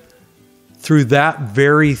if through that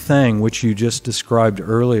very thing, which you just described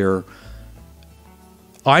earlier,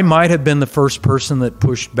 I might have been the first person that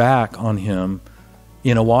pushed back on him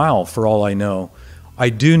in a while, for all I know.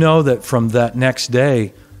 I do know that from that next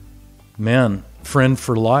day, man, friend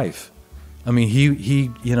for life. I mean,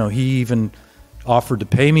 he even offered to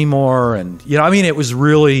pay me more, and it was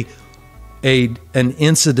really an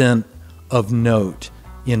incident of note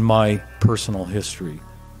in my personal history.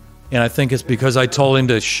 And I think it's because I told him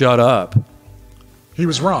to shut up. He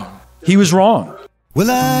was wrong. He was wrong. Well,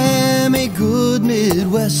 I am a good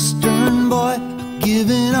Midwestern boy,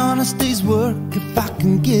 giving honest day's work if I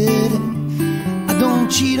can get it. I don't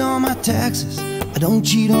cheat on my taxes, I don't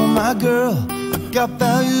cheat on my girl. I got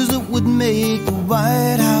values that would make the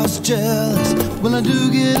White House jealous. When I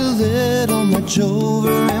do get a little much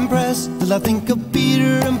over impressed, till I think of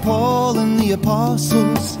Peter and Paul and the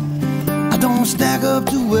apostles. I don't stack up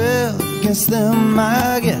too well against them,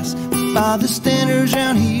 I guess. By the standards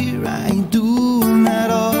around here, I ain't doing that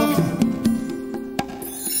often.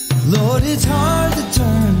 Lord, it's hard to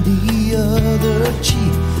turn the other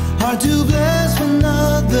cheek, hard to bless when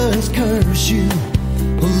others curse you.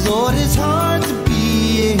 Oh Lord, it's hard to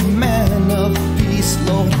be a man of peace.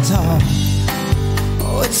 Lord, it's hard.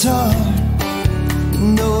 Oh, it's hard.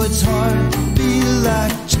 No, it's hard to be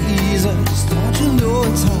like Jesus. Don't you know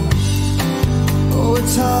it's hard? Oh,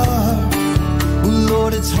 it's hard. Oh,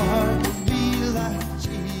 Lord, it's hard to be like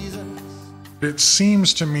Jesus. It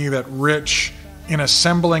seems to me that Rich, in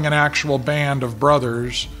assembling an actual band of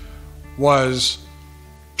brothers, was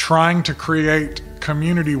trying to create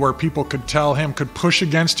community where people could tell him, could push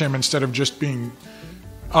against him instead of just being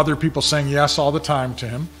other people saying yes all the time to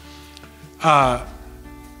him.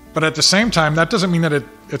 But at the same time, that doesn't mean that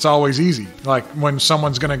it's always easy. Like when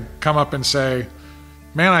someone's going to come up and say,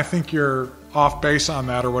 man, I think you're off base on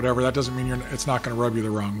that or whatever, that doesn't mean it's not going to rub you the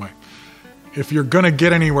wrong way. If you're going to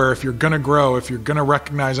get anywhere, if you're going to grow, if you're going to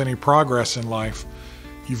recognize any progress in life,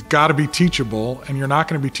 you've got to be teachable, and you're not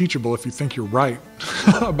going to be teachable if you think you're right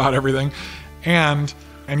about everything. And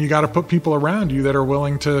you got to put people around you that are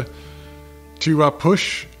willing to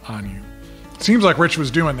push on you. It seems like Rich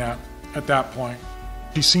was doing that at that point.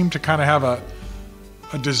 He seemed to kind of have a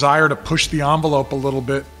desire to push the envelope a little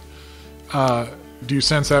bit. Do you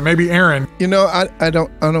sense that? Maybe Aaron? I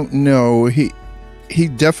don't know. He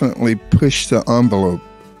definitely pushed the envelope.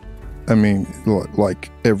 I mean,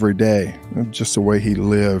 like every day, just the way he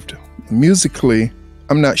lived. Musically,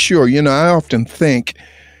 I'm not sure. I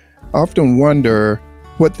often wonder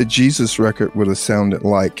what the Jesus record would have sounded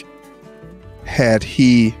like had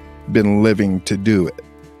he been living to do it.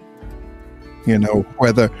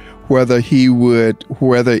 Whether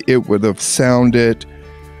it would have sounded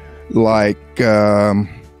like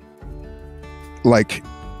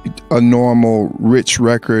a normal Rich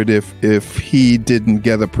record if he didn't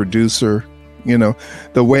get a producer.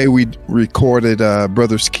 The way we recorded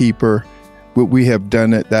Brother's Keeper, would we have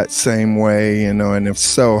done it that same way? And if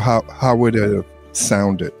so, how would it have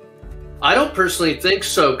sounded? I don't personally think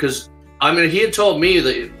so, because he had told me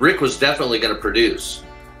that Rick was definitely going to produce.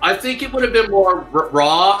 I think it would have been more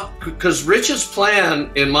raw, because Rich's plan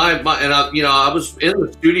in my and I was in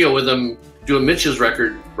the studio with him doing Mitch's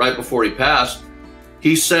record right before he passed.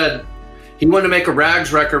 He said he wanted to make a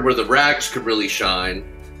Rags record where the Rags could really shine,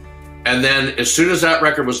 and then as soon as that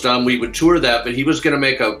record was done, we would tour that. But he was going to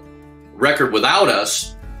make a record without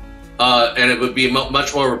us, and it would be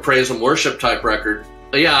much more of a praise and worship type record.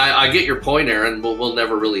 But yeah, I get your point, Aaron. We'll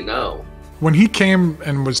never really know. When he came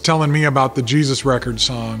and was telling me about the Jesus record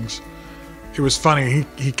songs, it was funny.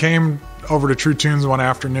 He came over to True Tunes one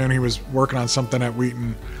afternoon. He was working on something at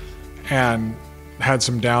Wheaton and had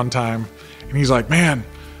some downtime. And he's like, man,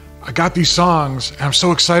 I got these songs and I'm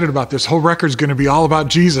so excited about this. Whole record's going to be all about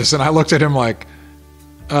Jesus. And I looked at him like,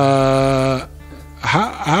 how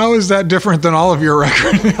is that different than all of your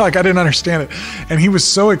record? Like, I didn't understand it. And he was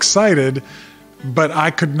so excited, but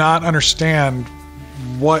I could not understand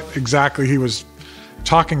what exactly he was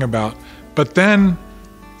talking about. But then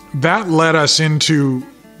that led us into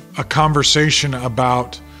a conversation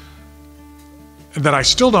about that I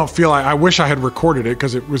still don't feel, I wish I had recorded it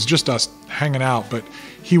because it was just us hanging out, but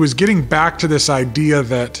he was getting back to this idea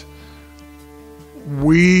that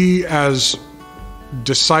we as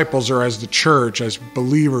disciples or as the church, as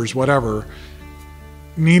believers, whatever,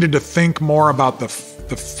 needed to think more about the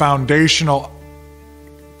foundational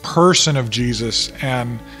person of Jesus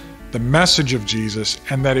and the message of Jesus,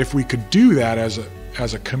 and that if we could do that as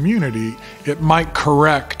a community, it might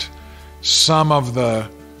correct some of the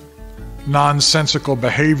nonsensical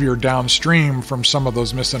behavior downstream from some of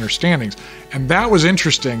those misunderstandings. And that was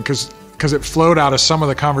interesting because it flowed out of some of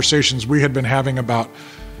the conversations we had been having about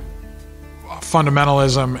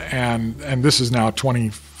fundamentalism, and this is now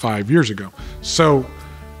 25 years ago. So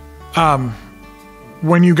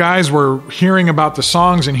when you guys were hearing about the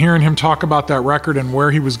songs and hearing him talk about that record and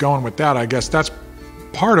where he was going with that, I guess that's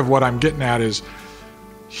part of what I'm getting at, is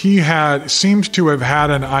he seemed to have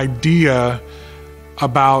had an idea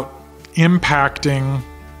about impacting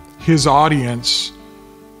his audience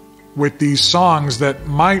with these songs that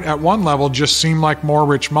might at one level just seem like more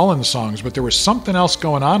Rich Mullins songs, but there was something else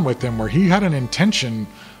going on with him where he had an intention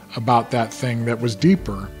about that thing that was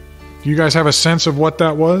deeper. Do you guys have a sense of what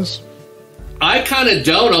that was? I kind of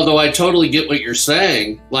don't, although I totally get what you're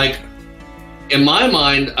saying. Like, in my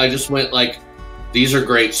mind, I just went like, these are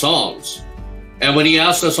great songs. And when he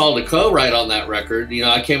asked us all to co-write on that record,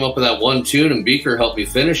 I came up with that one tune and Beaker helped me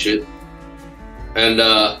finish it. And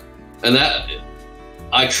that,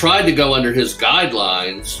 I tried to go under his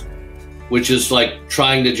guidelines, which is like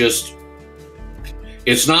trying to just,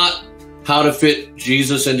 it's not how to fit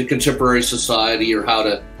Jesus into contemporary society or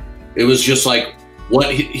it was just like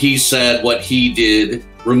what he said, what he did,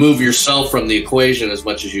 remove yourself from the equation as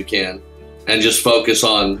much as you can and just focus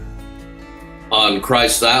on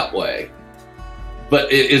Christ that way.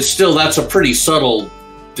 But it's still, that's a pretty subtle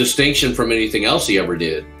distinction from anything else he ever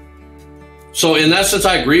did. So in that sense,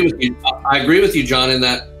 I agree with you. I agree with you, John, in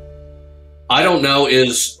that I don't know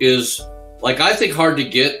is like, I think Hard to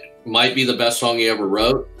Get might be the best song he ever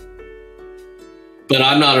wrote, but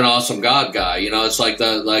I'm not an Awesome God guy. It's like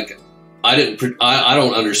I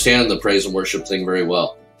don't understand the praise and worship thing very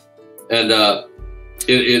well. And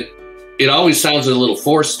it always sounds a little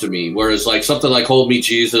forced to me. Whereas like something like Hold Me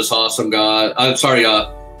Jesus, Awesome God,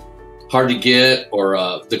 Hard to Get,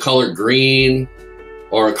 or The Color Green,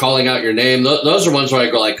 or Calling Out Your Name. Those are ones where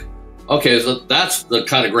I go like, okay, so that's the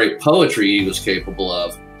kind of great poetry he was capable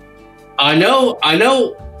of. I know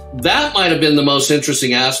that might have been the most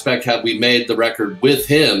interesting aspect had we made the record with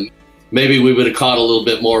him. Maybe we would have caught a little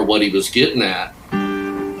bit more of what he was getting at.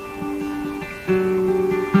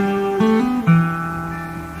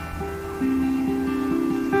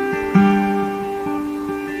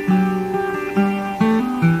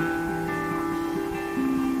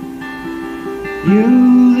 You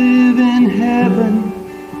live in heaven,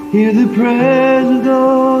 hear the prayers of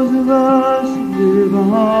those of us who live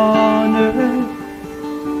on earth,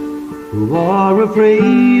 who are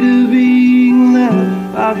afraid of being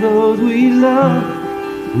left by those we love,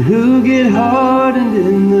 and who get hardened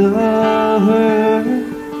in the hurt.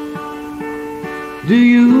 Do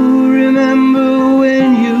you remember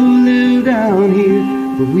when you lived down here,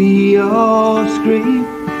 where we all screamed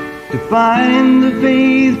to find the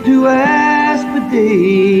faith to ask for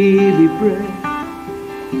daily bread?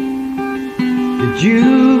 Did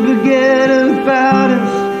you forget about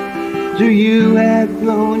us till you had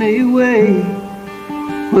flown away?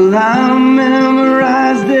 Well, I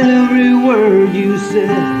memorized every word you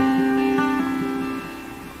said.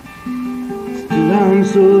 Still I'm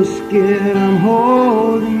so scared I'm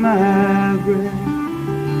holding my breath,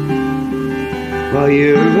 while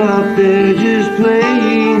you're up there just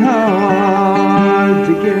playing hard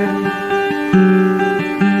to get.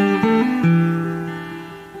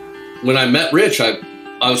 When I met Rich, I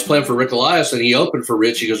was playing for Rick Elias, and he opened for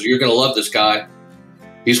Rich. He goes, "You're going to love this guy.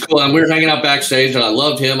 He's cool." And we were hanging out backstage, and I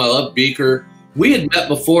loved him. I loved Beaker. We had met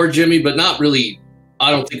before, Jimmy, but not really. I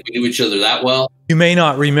don't think we knew each other that well. You may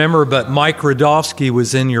not remember, but Mike Radofsky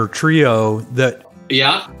was in your trio that...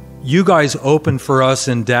 Yeah? You guys opened for us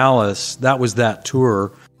in Dallas. That was that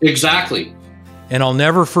tour. Exactly. And I'll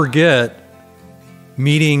never forget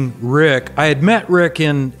meeting Rick. I had met Rick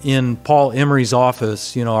in Paul Emery's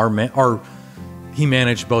office. You know, he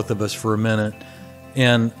managed both of us for a minute.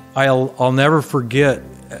 And I'll never forget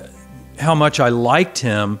how much I liked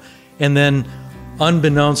him. And then,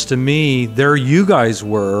 unbeknownst to me, there you guys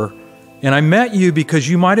were. And I met you because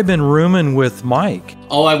you might have been rooming with Mike.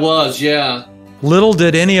 Oh, I was, yeah. Little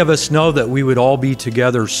did any of us know that we would all be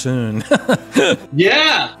together soon.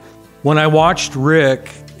 Yeah. When I watched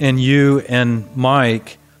Rick and you and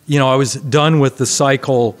Mike, you know, I was done with the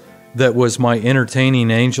cycle that was my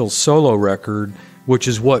Entertaining Angels solo record, which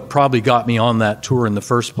is what probably got me on that tour in the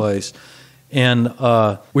first place. And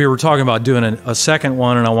we were talking about doing a second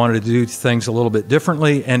one, and I wanted to do things a little bit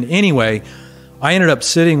differently. And anyway, I ended up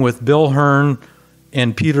sitting with Bill Hearn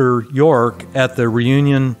and Peter York at the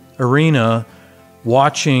Reunion Arena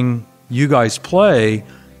watching you guys play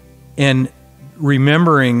and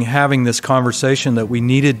remembering having this conversation that we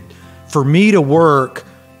needed for me to work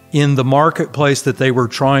in the marketplace that they were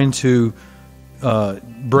trying to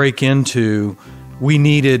break into. We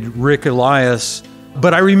needed Rick Elias.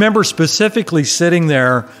 But I remember specifically sitting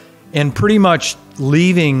there and pretty much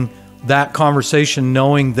leaving that conversation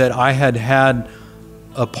knowing that I had had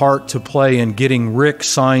a part to play in getting Rick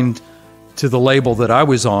signed to the label that I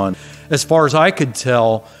was on. As far as I could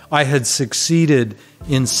tell, I had succeeded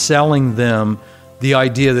in selling them the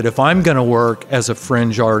idea that if I'm going to work as a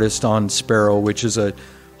fringe artist on Sparrow, which is a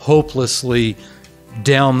hopelessly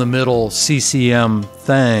down-the-middle CCM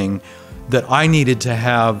thing, that I needed to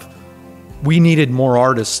have, we needed more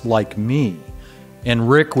artists like me. And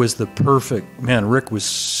Rick was the perfect, man, Rick was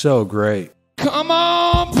so great. Come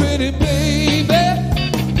on, pretty baby,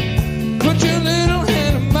 put your little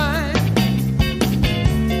hand in mine.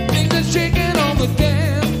 Things are shaking on the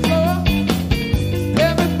dance floor,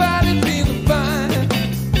 everybody feeling fine.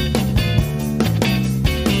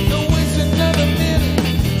 Don't waste another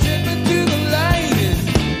minute, step into the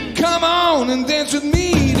light. Come on and dance with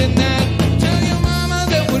me tonight. Tell your mama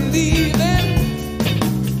that we're leaving,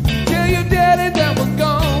 tell your daddy that we're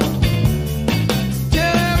gone.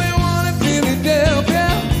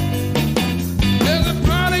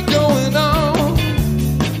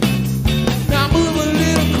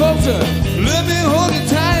 Let me hold you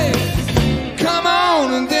tight. Come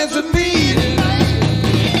on and dance with me tonight.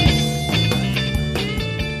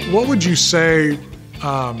 What would you say,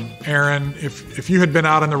 Aaron, if you had been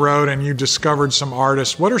out on the road and you discovered some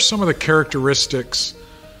artists, what are some of the characteristics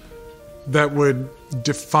that would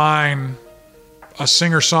define a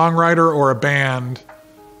singer-songwriter or a band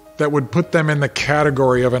that would put them in the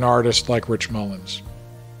category of an artist like Rich Mullins?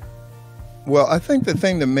 Well, I think the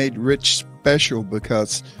thing that made Rich special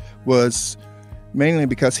was mainly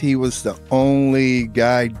because he was the only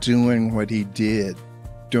guy doing what he did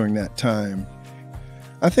during that time.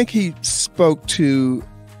 I think he spoke to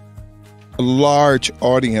a large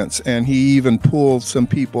audience, and he even pulled some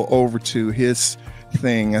people over to his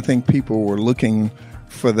thing. I think people were looking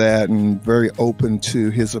for that and very open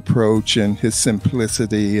to his approach and his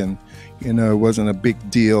simplicity, and, you know, it wasn't a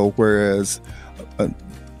big deal, whereas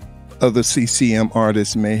other CCM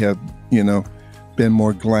artists may have, you know, been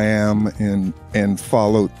more glam and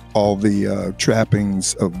followed all the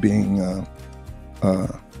trappings of being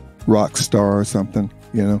a rock star or something,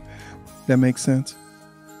 you know. That makes sense?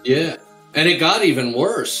 Yeah. And it got even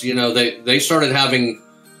worse. You know, they started having,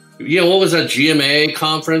 you know, what was that GMA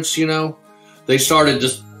conference, you know? They started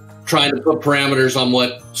just trying to put parameters on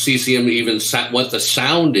what CCM even, what the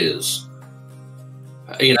sound is.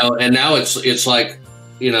 You know, and now it's like,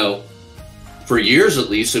 you know, for years at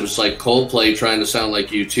least, it was like Coldplay trying to sound like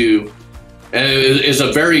U2. And it is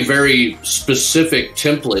a very, very specific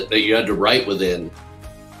template that you had to write within.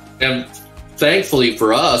 And thankfully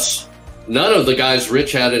for us, none of the guys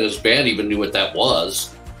Rich had in his band even knew what that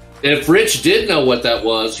was. And if Rich did know what that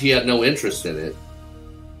was, he had no interest in it.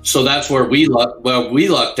 So that's where we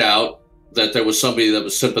lucked out, that there was somebody that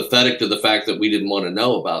was sympathetic to the fact that we didn't want to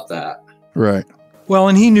know about that. Right. Well,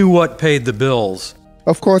 and he knew what paid the bills.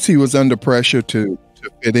 Of course, he was under pressure to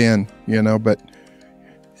fit in, you know, but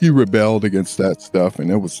he rebelled against that stuff, and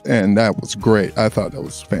that was great. I thought that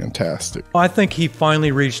was fantastic. I think he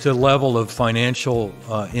finally reached a level of financial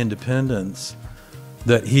independence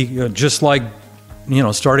that he, just like, you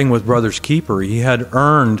know, starting with Brothers Keeper, he had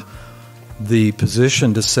earned the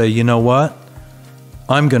position to say, you know what,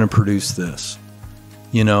 I'm going to produce this,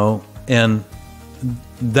 you know, and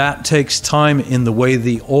that takes time in the way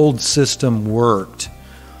the old system worked.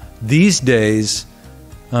 These days,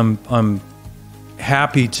 I'm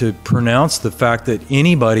happy to pronounce the fact that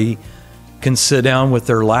anybody can sit down with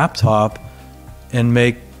their laptop and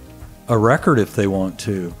make a record if they want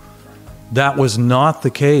to. That was not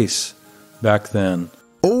the case back then.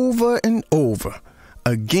 Over and over,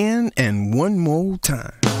 again and one more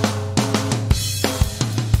time.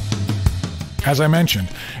 As I mentioned,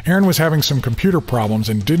 Aaron was having some computer problems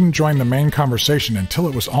and didn't join the main conversation until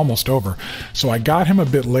it was almost over, so I got him a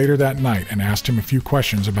bit later that night and asked him a few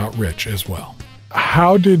questions about Rich as well.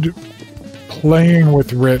 How did playing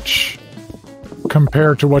with Rich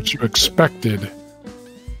compare to what you expected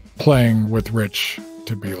playing with Rich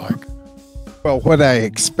to be like? Well, what I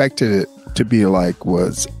expected it to be like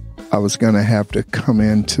was I was going to have to come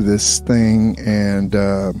into this thing and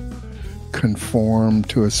conform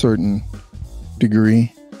to a certain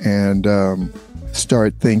degree and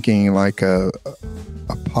start thinking like a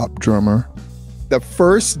pop drummer. The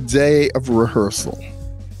first day of rehearsal,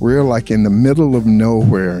 we're like in the middle of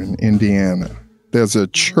nowhere in Indiana. There's a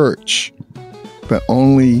church, but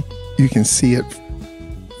only you can see it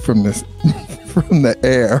from the from the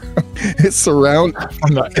air. It's surrounded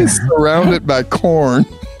by corn.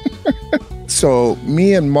 So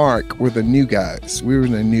me and Mark were the new guys. We were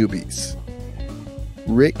the newbies.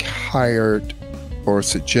 Rick hired or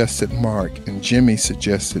suggested Mark, and Jimmy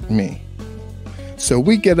suggested me. So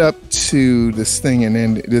we get up to this thing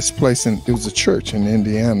in this place, and it was a church in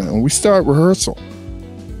Indiana, and we start rehearsal.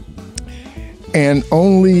 And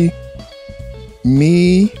only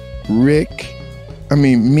me, Rich,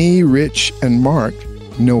 and Mark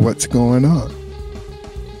know what's going on.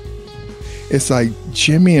 It's like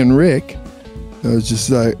Jimmy and Rick are just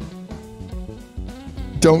like,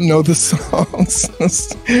 don't know the songs.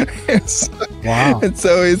 Wow. And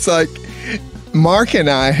so it's like, Mark and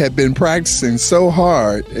I had been practicing so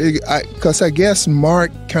hard because I guess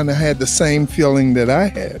Mark kind of had the same feeling that I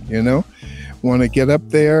had, want to get up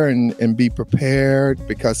there and be prepared,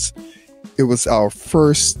 because it was our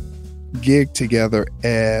first gig together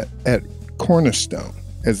at Cornerstone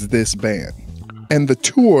as this band and the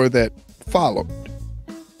tour that followed.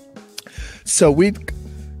 So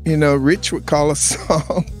Rich would call a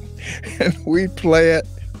song and we'd play it.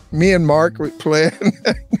 Me and Mark would play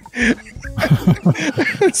it.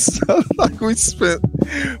 So like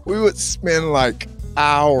we would spend like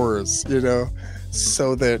hours,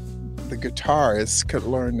 so that the guitarists could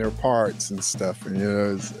learn their parts and stuff.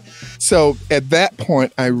 And, so at that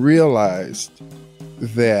point I realized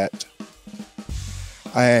that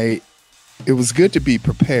it was good to be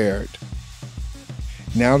prepared.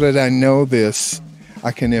 Now that I know this,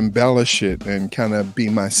 I can embellish it and kind of be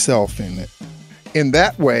myself in it. In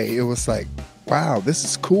that way, it was like, wow, this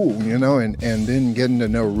is cool, and then getting to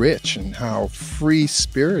know Rich and how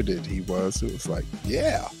free-spirited he was, it was like,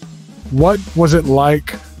 yeah. What was it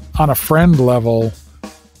like on a friend level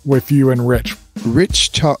with you and Rich?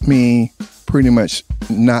 Rich taught me pretty much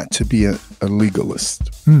not to be a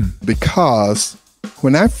legalist, because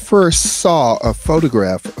when I first saw a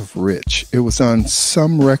photograph of Rich, it was on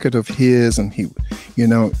some record of his, and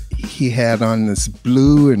he had on this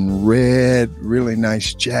blue and red, really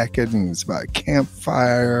nice jacket, and it was by a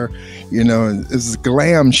campfire, and it was a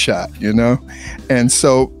glam shot, and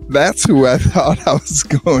so that's who I thought I was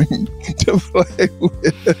going to play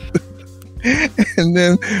with. And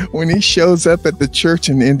then when he shows up at the church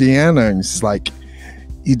in Indiana, and it's like,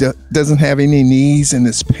 he doesn't have any knees in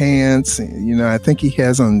his pants. I think he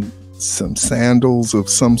has on some sandals of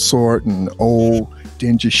some sort, and an old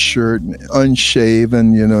dingy shirt, and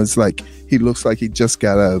unshaven. It's like he looks like he just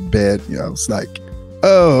got out of bed. I was like,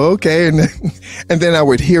 oh, okay. And then I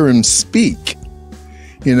would hear him speak,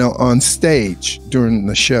 on stage during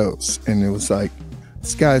the shows, and it was like,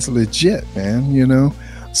 this guy's legit, man.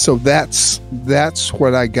 So that's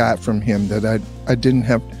what I got from him, that I didn't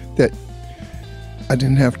have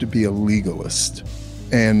to be a legalist,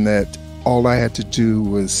 and that all I had to do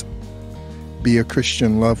was be a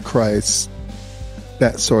Christian, love Christ,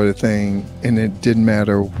 that sort of thing. And it didn't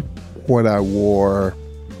matter what I wore,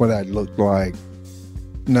 what I looked like,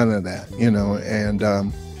 none of that, and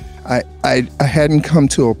I hadn't come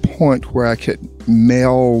to a point where I could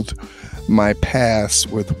meld my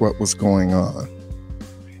past with what was going on.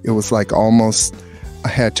 It was like almost I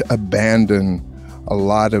had to abandon a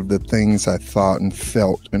lot of the things I thought and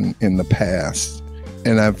felt in the past.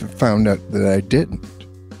 And I've found out that I didn't.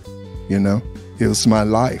 It was my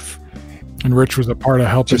life. And Rich was a part of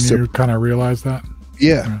helping you kind of realize that?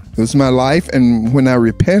 Yeah, it was my life. And when I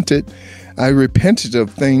repented of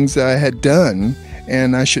things I had done,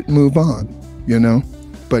 and I should move on,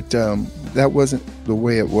 But that wasn't the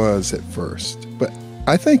way it was at first. But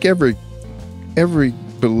I think every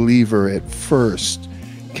believer at first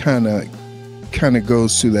kind of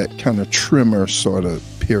goes through that kind of trimmer sort of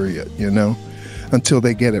period, until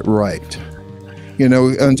they get it right.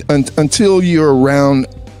 Until you're around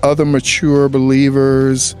other mature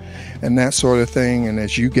believers and that sort of thing. And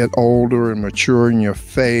as you get older and mature in your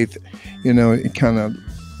faith, it kind of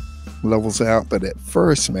levels out. But at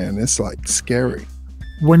first, man, it's like scary.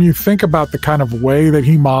 When you think about the kind of way that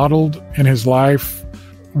he modeled in his life,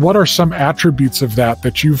 what are some attributes of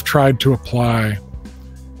that you've tried to apply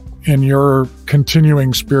in your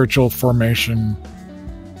continuing spiritual formation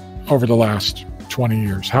over the last 20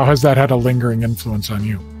 years? How has that had a lingering influence on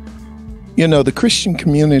you? You know, the Christian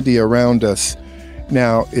community around us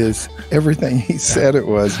now is everything he said it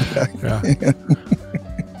was back then.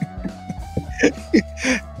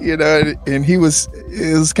 You know, and it was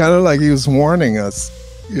kind of like he was warning us,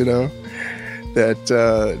 you know, that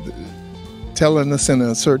telling us in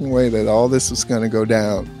a certain way that all this was going to go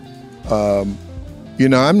down. You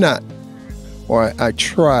know, I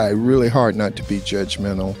try really hard not to be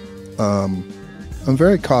judgmental. I'm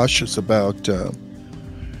very cautious about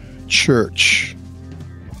church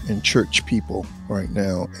and church people right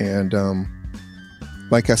now. And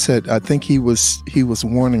like I said, I think he was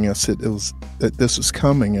warning us that this was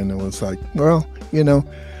coming, and it was like, well, you know,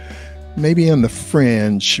 maybe on the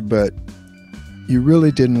fringe, but you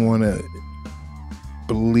really didn't want to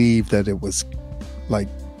believe that it was like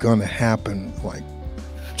going to happen like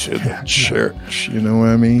to the church, you know what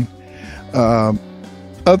I mean?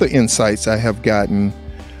 Other insights I have gotten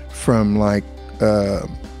from like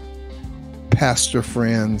pastor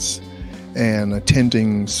friends and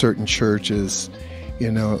attending certain churches,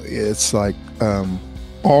 you know, it's like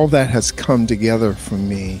all that has come together for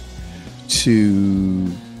me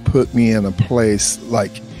to put me in a place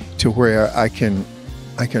like to where I can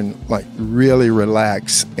like really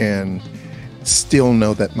relax and still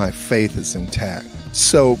know that my faith is intact.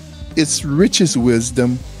 So it's Rich's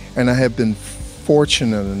wisdom, and I have been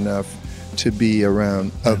fortunate enough to be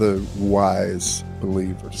around other wise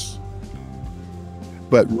believers.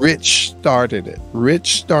 But Rich started it.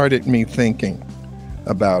 Rich started me thinking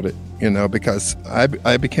about it, you know, because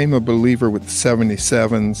I became a believer with the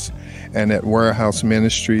 77s and at Warehouse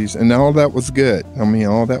Ministries, and all that was good. I mean,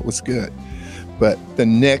 all that was good. But the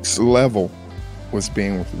next level was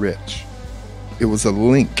being with Rich. It was a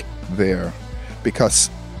link there because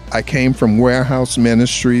I came from Warehouse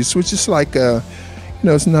Ministries, which is like a, you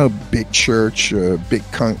know, it's not a big church or a big,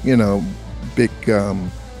 big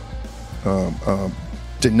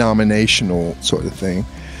denominational sort of thing.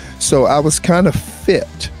 So I was kind of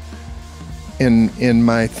fit in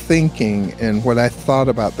my thinking and what I thought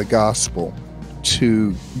about the gospel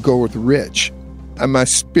to go with Rich. And my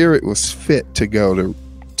spirit was fit to go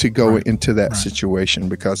into that situation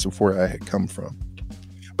because of where I had come from.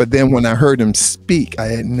 But then when I heard him speak, I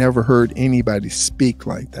had never heard anybody speak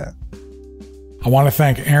like that. I want to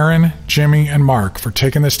thank Aaron, Jimmy, and Mark for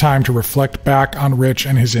taking this time to reflect back on Rich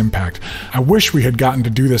and his impact. I wish we had gotten to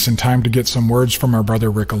do this in time to get some words from our brother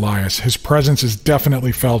Rick Elias. His presence is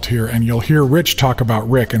definitely felt here, and you'll hear Rich talk about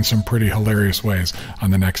Rick in some pretty hilarious ways on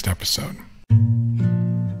the next episode.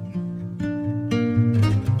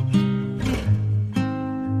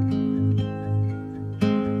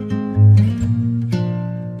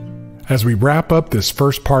 As we wrap up this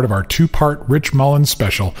first part of our two-part Rich Mullins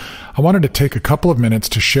special, I wanted to take a couple of minutes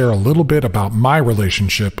to share a little bit about my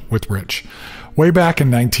relationship with Rich. Way back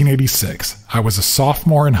in 1986, I was a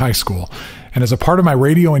sophomore in high school, and as a part of my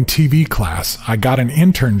radio and TV class, I got an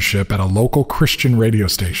internship at a local Christian radio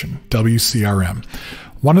station, WCRM.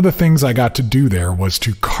 One of the things I got to do there was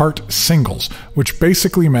to cart singles, which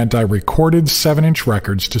basically meant I recorded 7-inch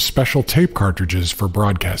records to special tape cartridges for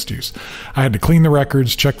broadcast use. I had to clean the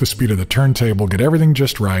records, check the speed of the turntable, get everything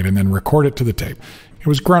just right, and then record it to the tape. It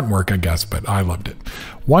was grunt work, I guess, but I loved it.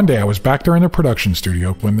 One day I was back there in the production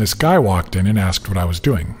studio when this guy walked in and asked what I was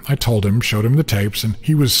doing. I told him, showed him the tapes, and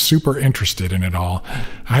he was super interested in it all.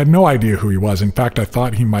 I had no idea who he was. In fact, I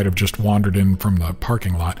thought he might have just wandered in from the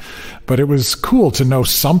parking lot. But it was cool to know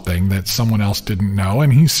something that someone else didn't know,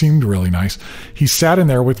 and he seemed really nice. He sat in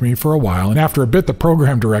there with me for a while, and after a bit, the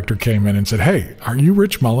program director came in and said, "Hey, are you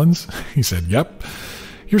Rich Mullins?" He said, "Yep."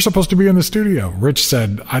 "You're supposed to be in the studio." Rich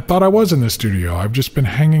said, "I thought I was in the studio. I've just been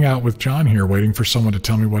hanging out with John here waiting for someone to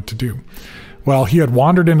tell me what to do." Well, he had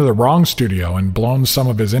wandered into the wrong studio and blown some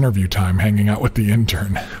of his interview time hanging out with the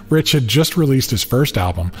intern. Rich had just released his first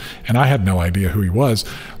album, and I had no idea who he was,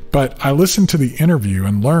 but I listened to the interview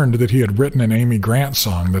and learned that he had written an Amy Grant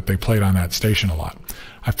song that they played on that station a lot.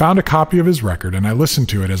 I found a copy of his record and I listened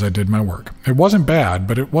to it as I did my work. It wasn't bad,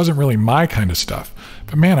 but it wasn't really my kind of stuff.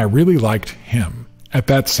 But man, I really liked him. At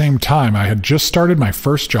that same time, I had just started my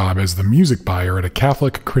first job as the music buyer at a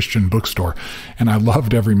Catholic Christian bookstore, and I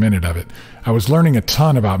loved every minute of it. I was learning a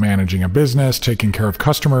ton about managing a business, taking care of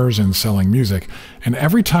customers, and selling music, and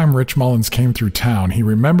every time Rich Mullins came through town, he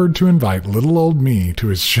remembered to invite little old me to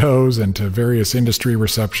his shows and to various industry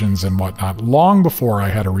receptions and whatnot, long before I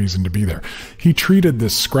had a reason to be there. He treated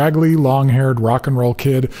this scraggly, long-haired rock and roll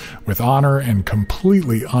kid with honor and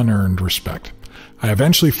completely unearned respect. I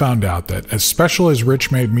eventually found out that, as special as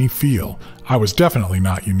Rich made me feel, I was definitely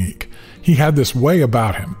not unique. He had this way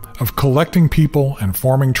about him of collecting people and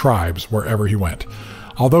forming tribes wherever he went.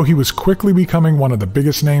 Although he was quickly becoming one of the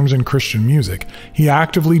biggest names in Christian music, he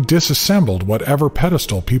actively disassembled whatever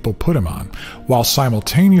pedestal people put him on, while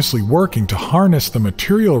simultaneously working to harness the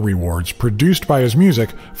material rewards produced by his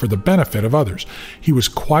music for the benefit of others. He was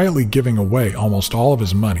quietly giving away almost all of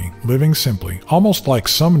his money, living simply, almost like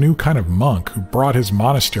some new kind of monk who brought his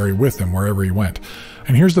monastery with him wherever he went.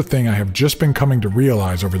 And here's the thing I have just been coming to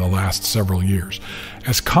realize over the last several years.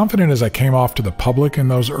 As confident as I came off to the public in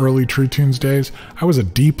those early True Tunes days, I was a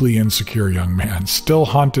deeply insecure young man, still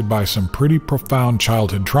haunted by some pretty profound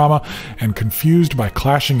childhood trauma and confused by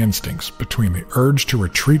clashing instincts between the urge to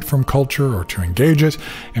retreat from culture or to engage it,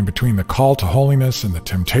 and between the call to holiness and the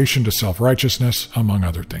temptation to self-righteousness, among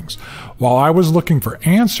other things. While I was looking for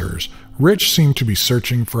answers, Rich seemed to be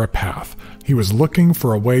searching for a path. He was looking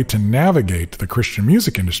for a way to navigate the Christian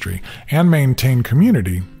music industry and maintain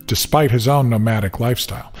community despite his own nomadic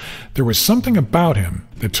lifestyle. There was something about him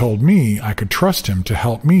that told me I could trust him to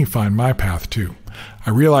help me find my path too. I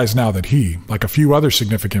realize now that he, like a few other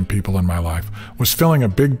significant people in my life, was filling a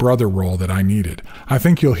big brother role that I needed. I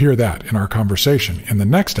think you'll hear that in our conversation in the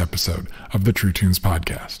next episode of the True Tunes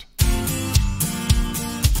podcast.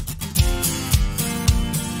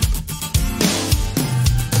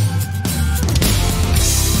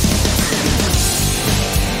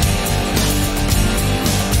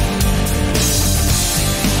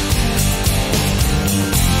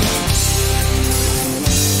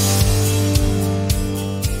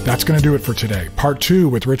 That's going to do it for today. Part 2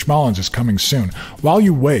 with Rich Mullins is coming soon. While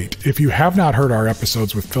you wait, if you have not heard our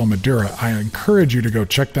episodes with Phil Madeira, I encourage you to go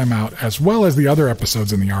check them out, as well as the other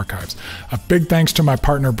episodes in the archives. A big thanks to my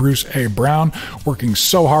partner Bruce A. Brown, working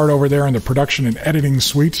so hard over there in the production and editing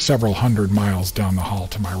suite several hundred miles down the hall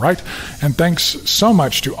to my right. And thanks so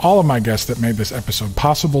much to all of my guests that made this episode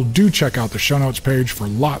possible. Do check out the show notes page for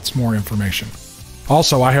lots more information.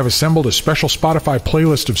 Also, I have assembled a special Spotify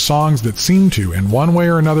playlist of songs that seem to, in one way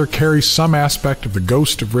or another, carry some aspect of the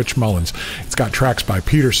ghost of Rich Mullins. It's got tracks by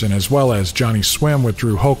Peterson, as well as Johnny Swim with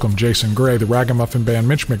Drew Holcomb, Jason Gray, the Ragamuffin Band,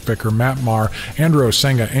 Mitch McVicker, Matt Marr, Andrew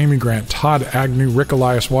Osenga, Amy Grant, Todd Agnew, Rick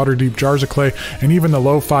Elias, Waterdeep, Jars of Clay, and even the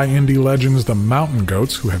lo-fi indie legends, the Mountain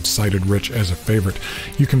Goats, who have cited Rich as a favorite.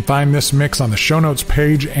 You can find this mix on the show notes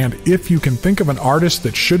page, and if you can think of an artist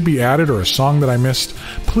that should be added or a song that I missed,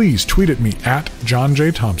 please tweet at me at John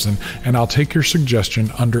J. Thompson, and I'll take your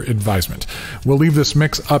suggestion under advisement. We'll leave this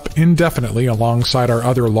mix up indefinitely alongside our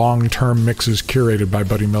other long-term mixes curated by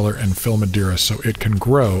Buddy Miller and Phil Madeira, so it can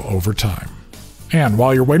grow over time. And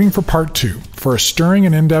while you're waiting for part 2, for a stirring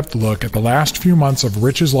and in-depth look at the last few months of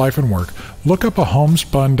Rich's life and work, look up a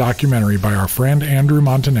homespun documentary by our friend Andrew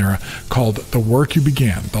Montanera called The Work You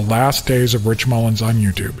Began, The Last Days of Rich Mullins on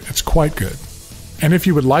YouTube. It's quite good. And if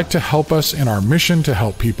you would like to help us in our mission to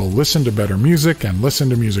help people listen to better music and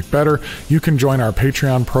listen to music better, you can join our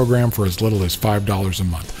Patreon program for as little as $5 a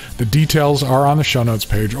month. The details are on the show notes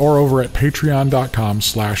page or over at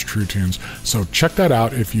patreon.com/TrueTunes. So check that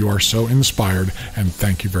out if you are so inspired, and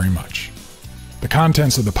thank you very much. The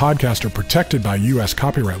contents of the podcast are protected by U.S.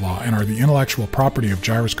 copyright law and are the intellectual property of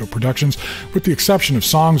Gyroscope Productions, with the exception of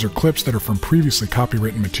songs or clips that are from previously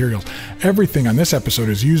copywritten materials. Everything on this episode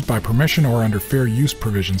is used by permission or under fair use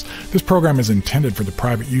provisions. This program is intended for the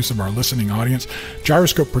private use of our listening audience.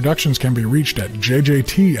 Gyroscope Productions can be reached at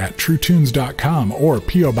jjt@truetunes.com or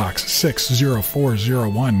P.O. Box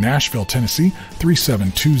 60401, Nashville, Tennessee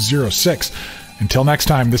 37206. Until next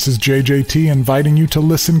time, this is JJT inviting you to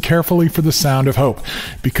listen carefully for the sound of hope,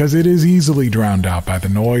 because it is easily drowned out by the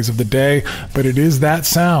noise of the day, but it is that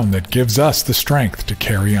sound that gives us the strength to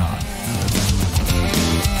carry on.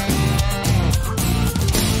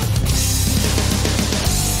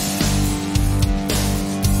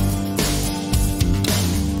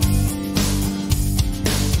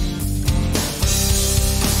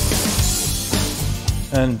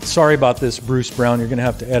 And sorry about this, Bruce Brown. You're going to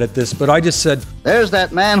have to edit this. But I just said... There's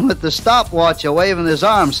that man with the stopwatch waving his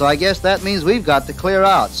arm, so I guess that means we've got to clear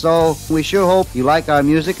out. So we sure hope you like our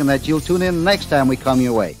music and that you'll tune in next time we come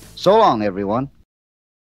your way. So long, everyone.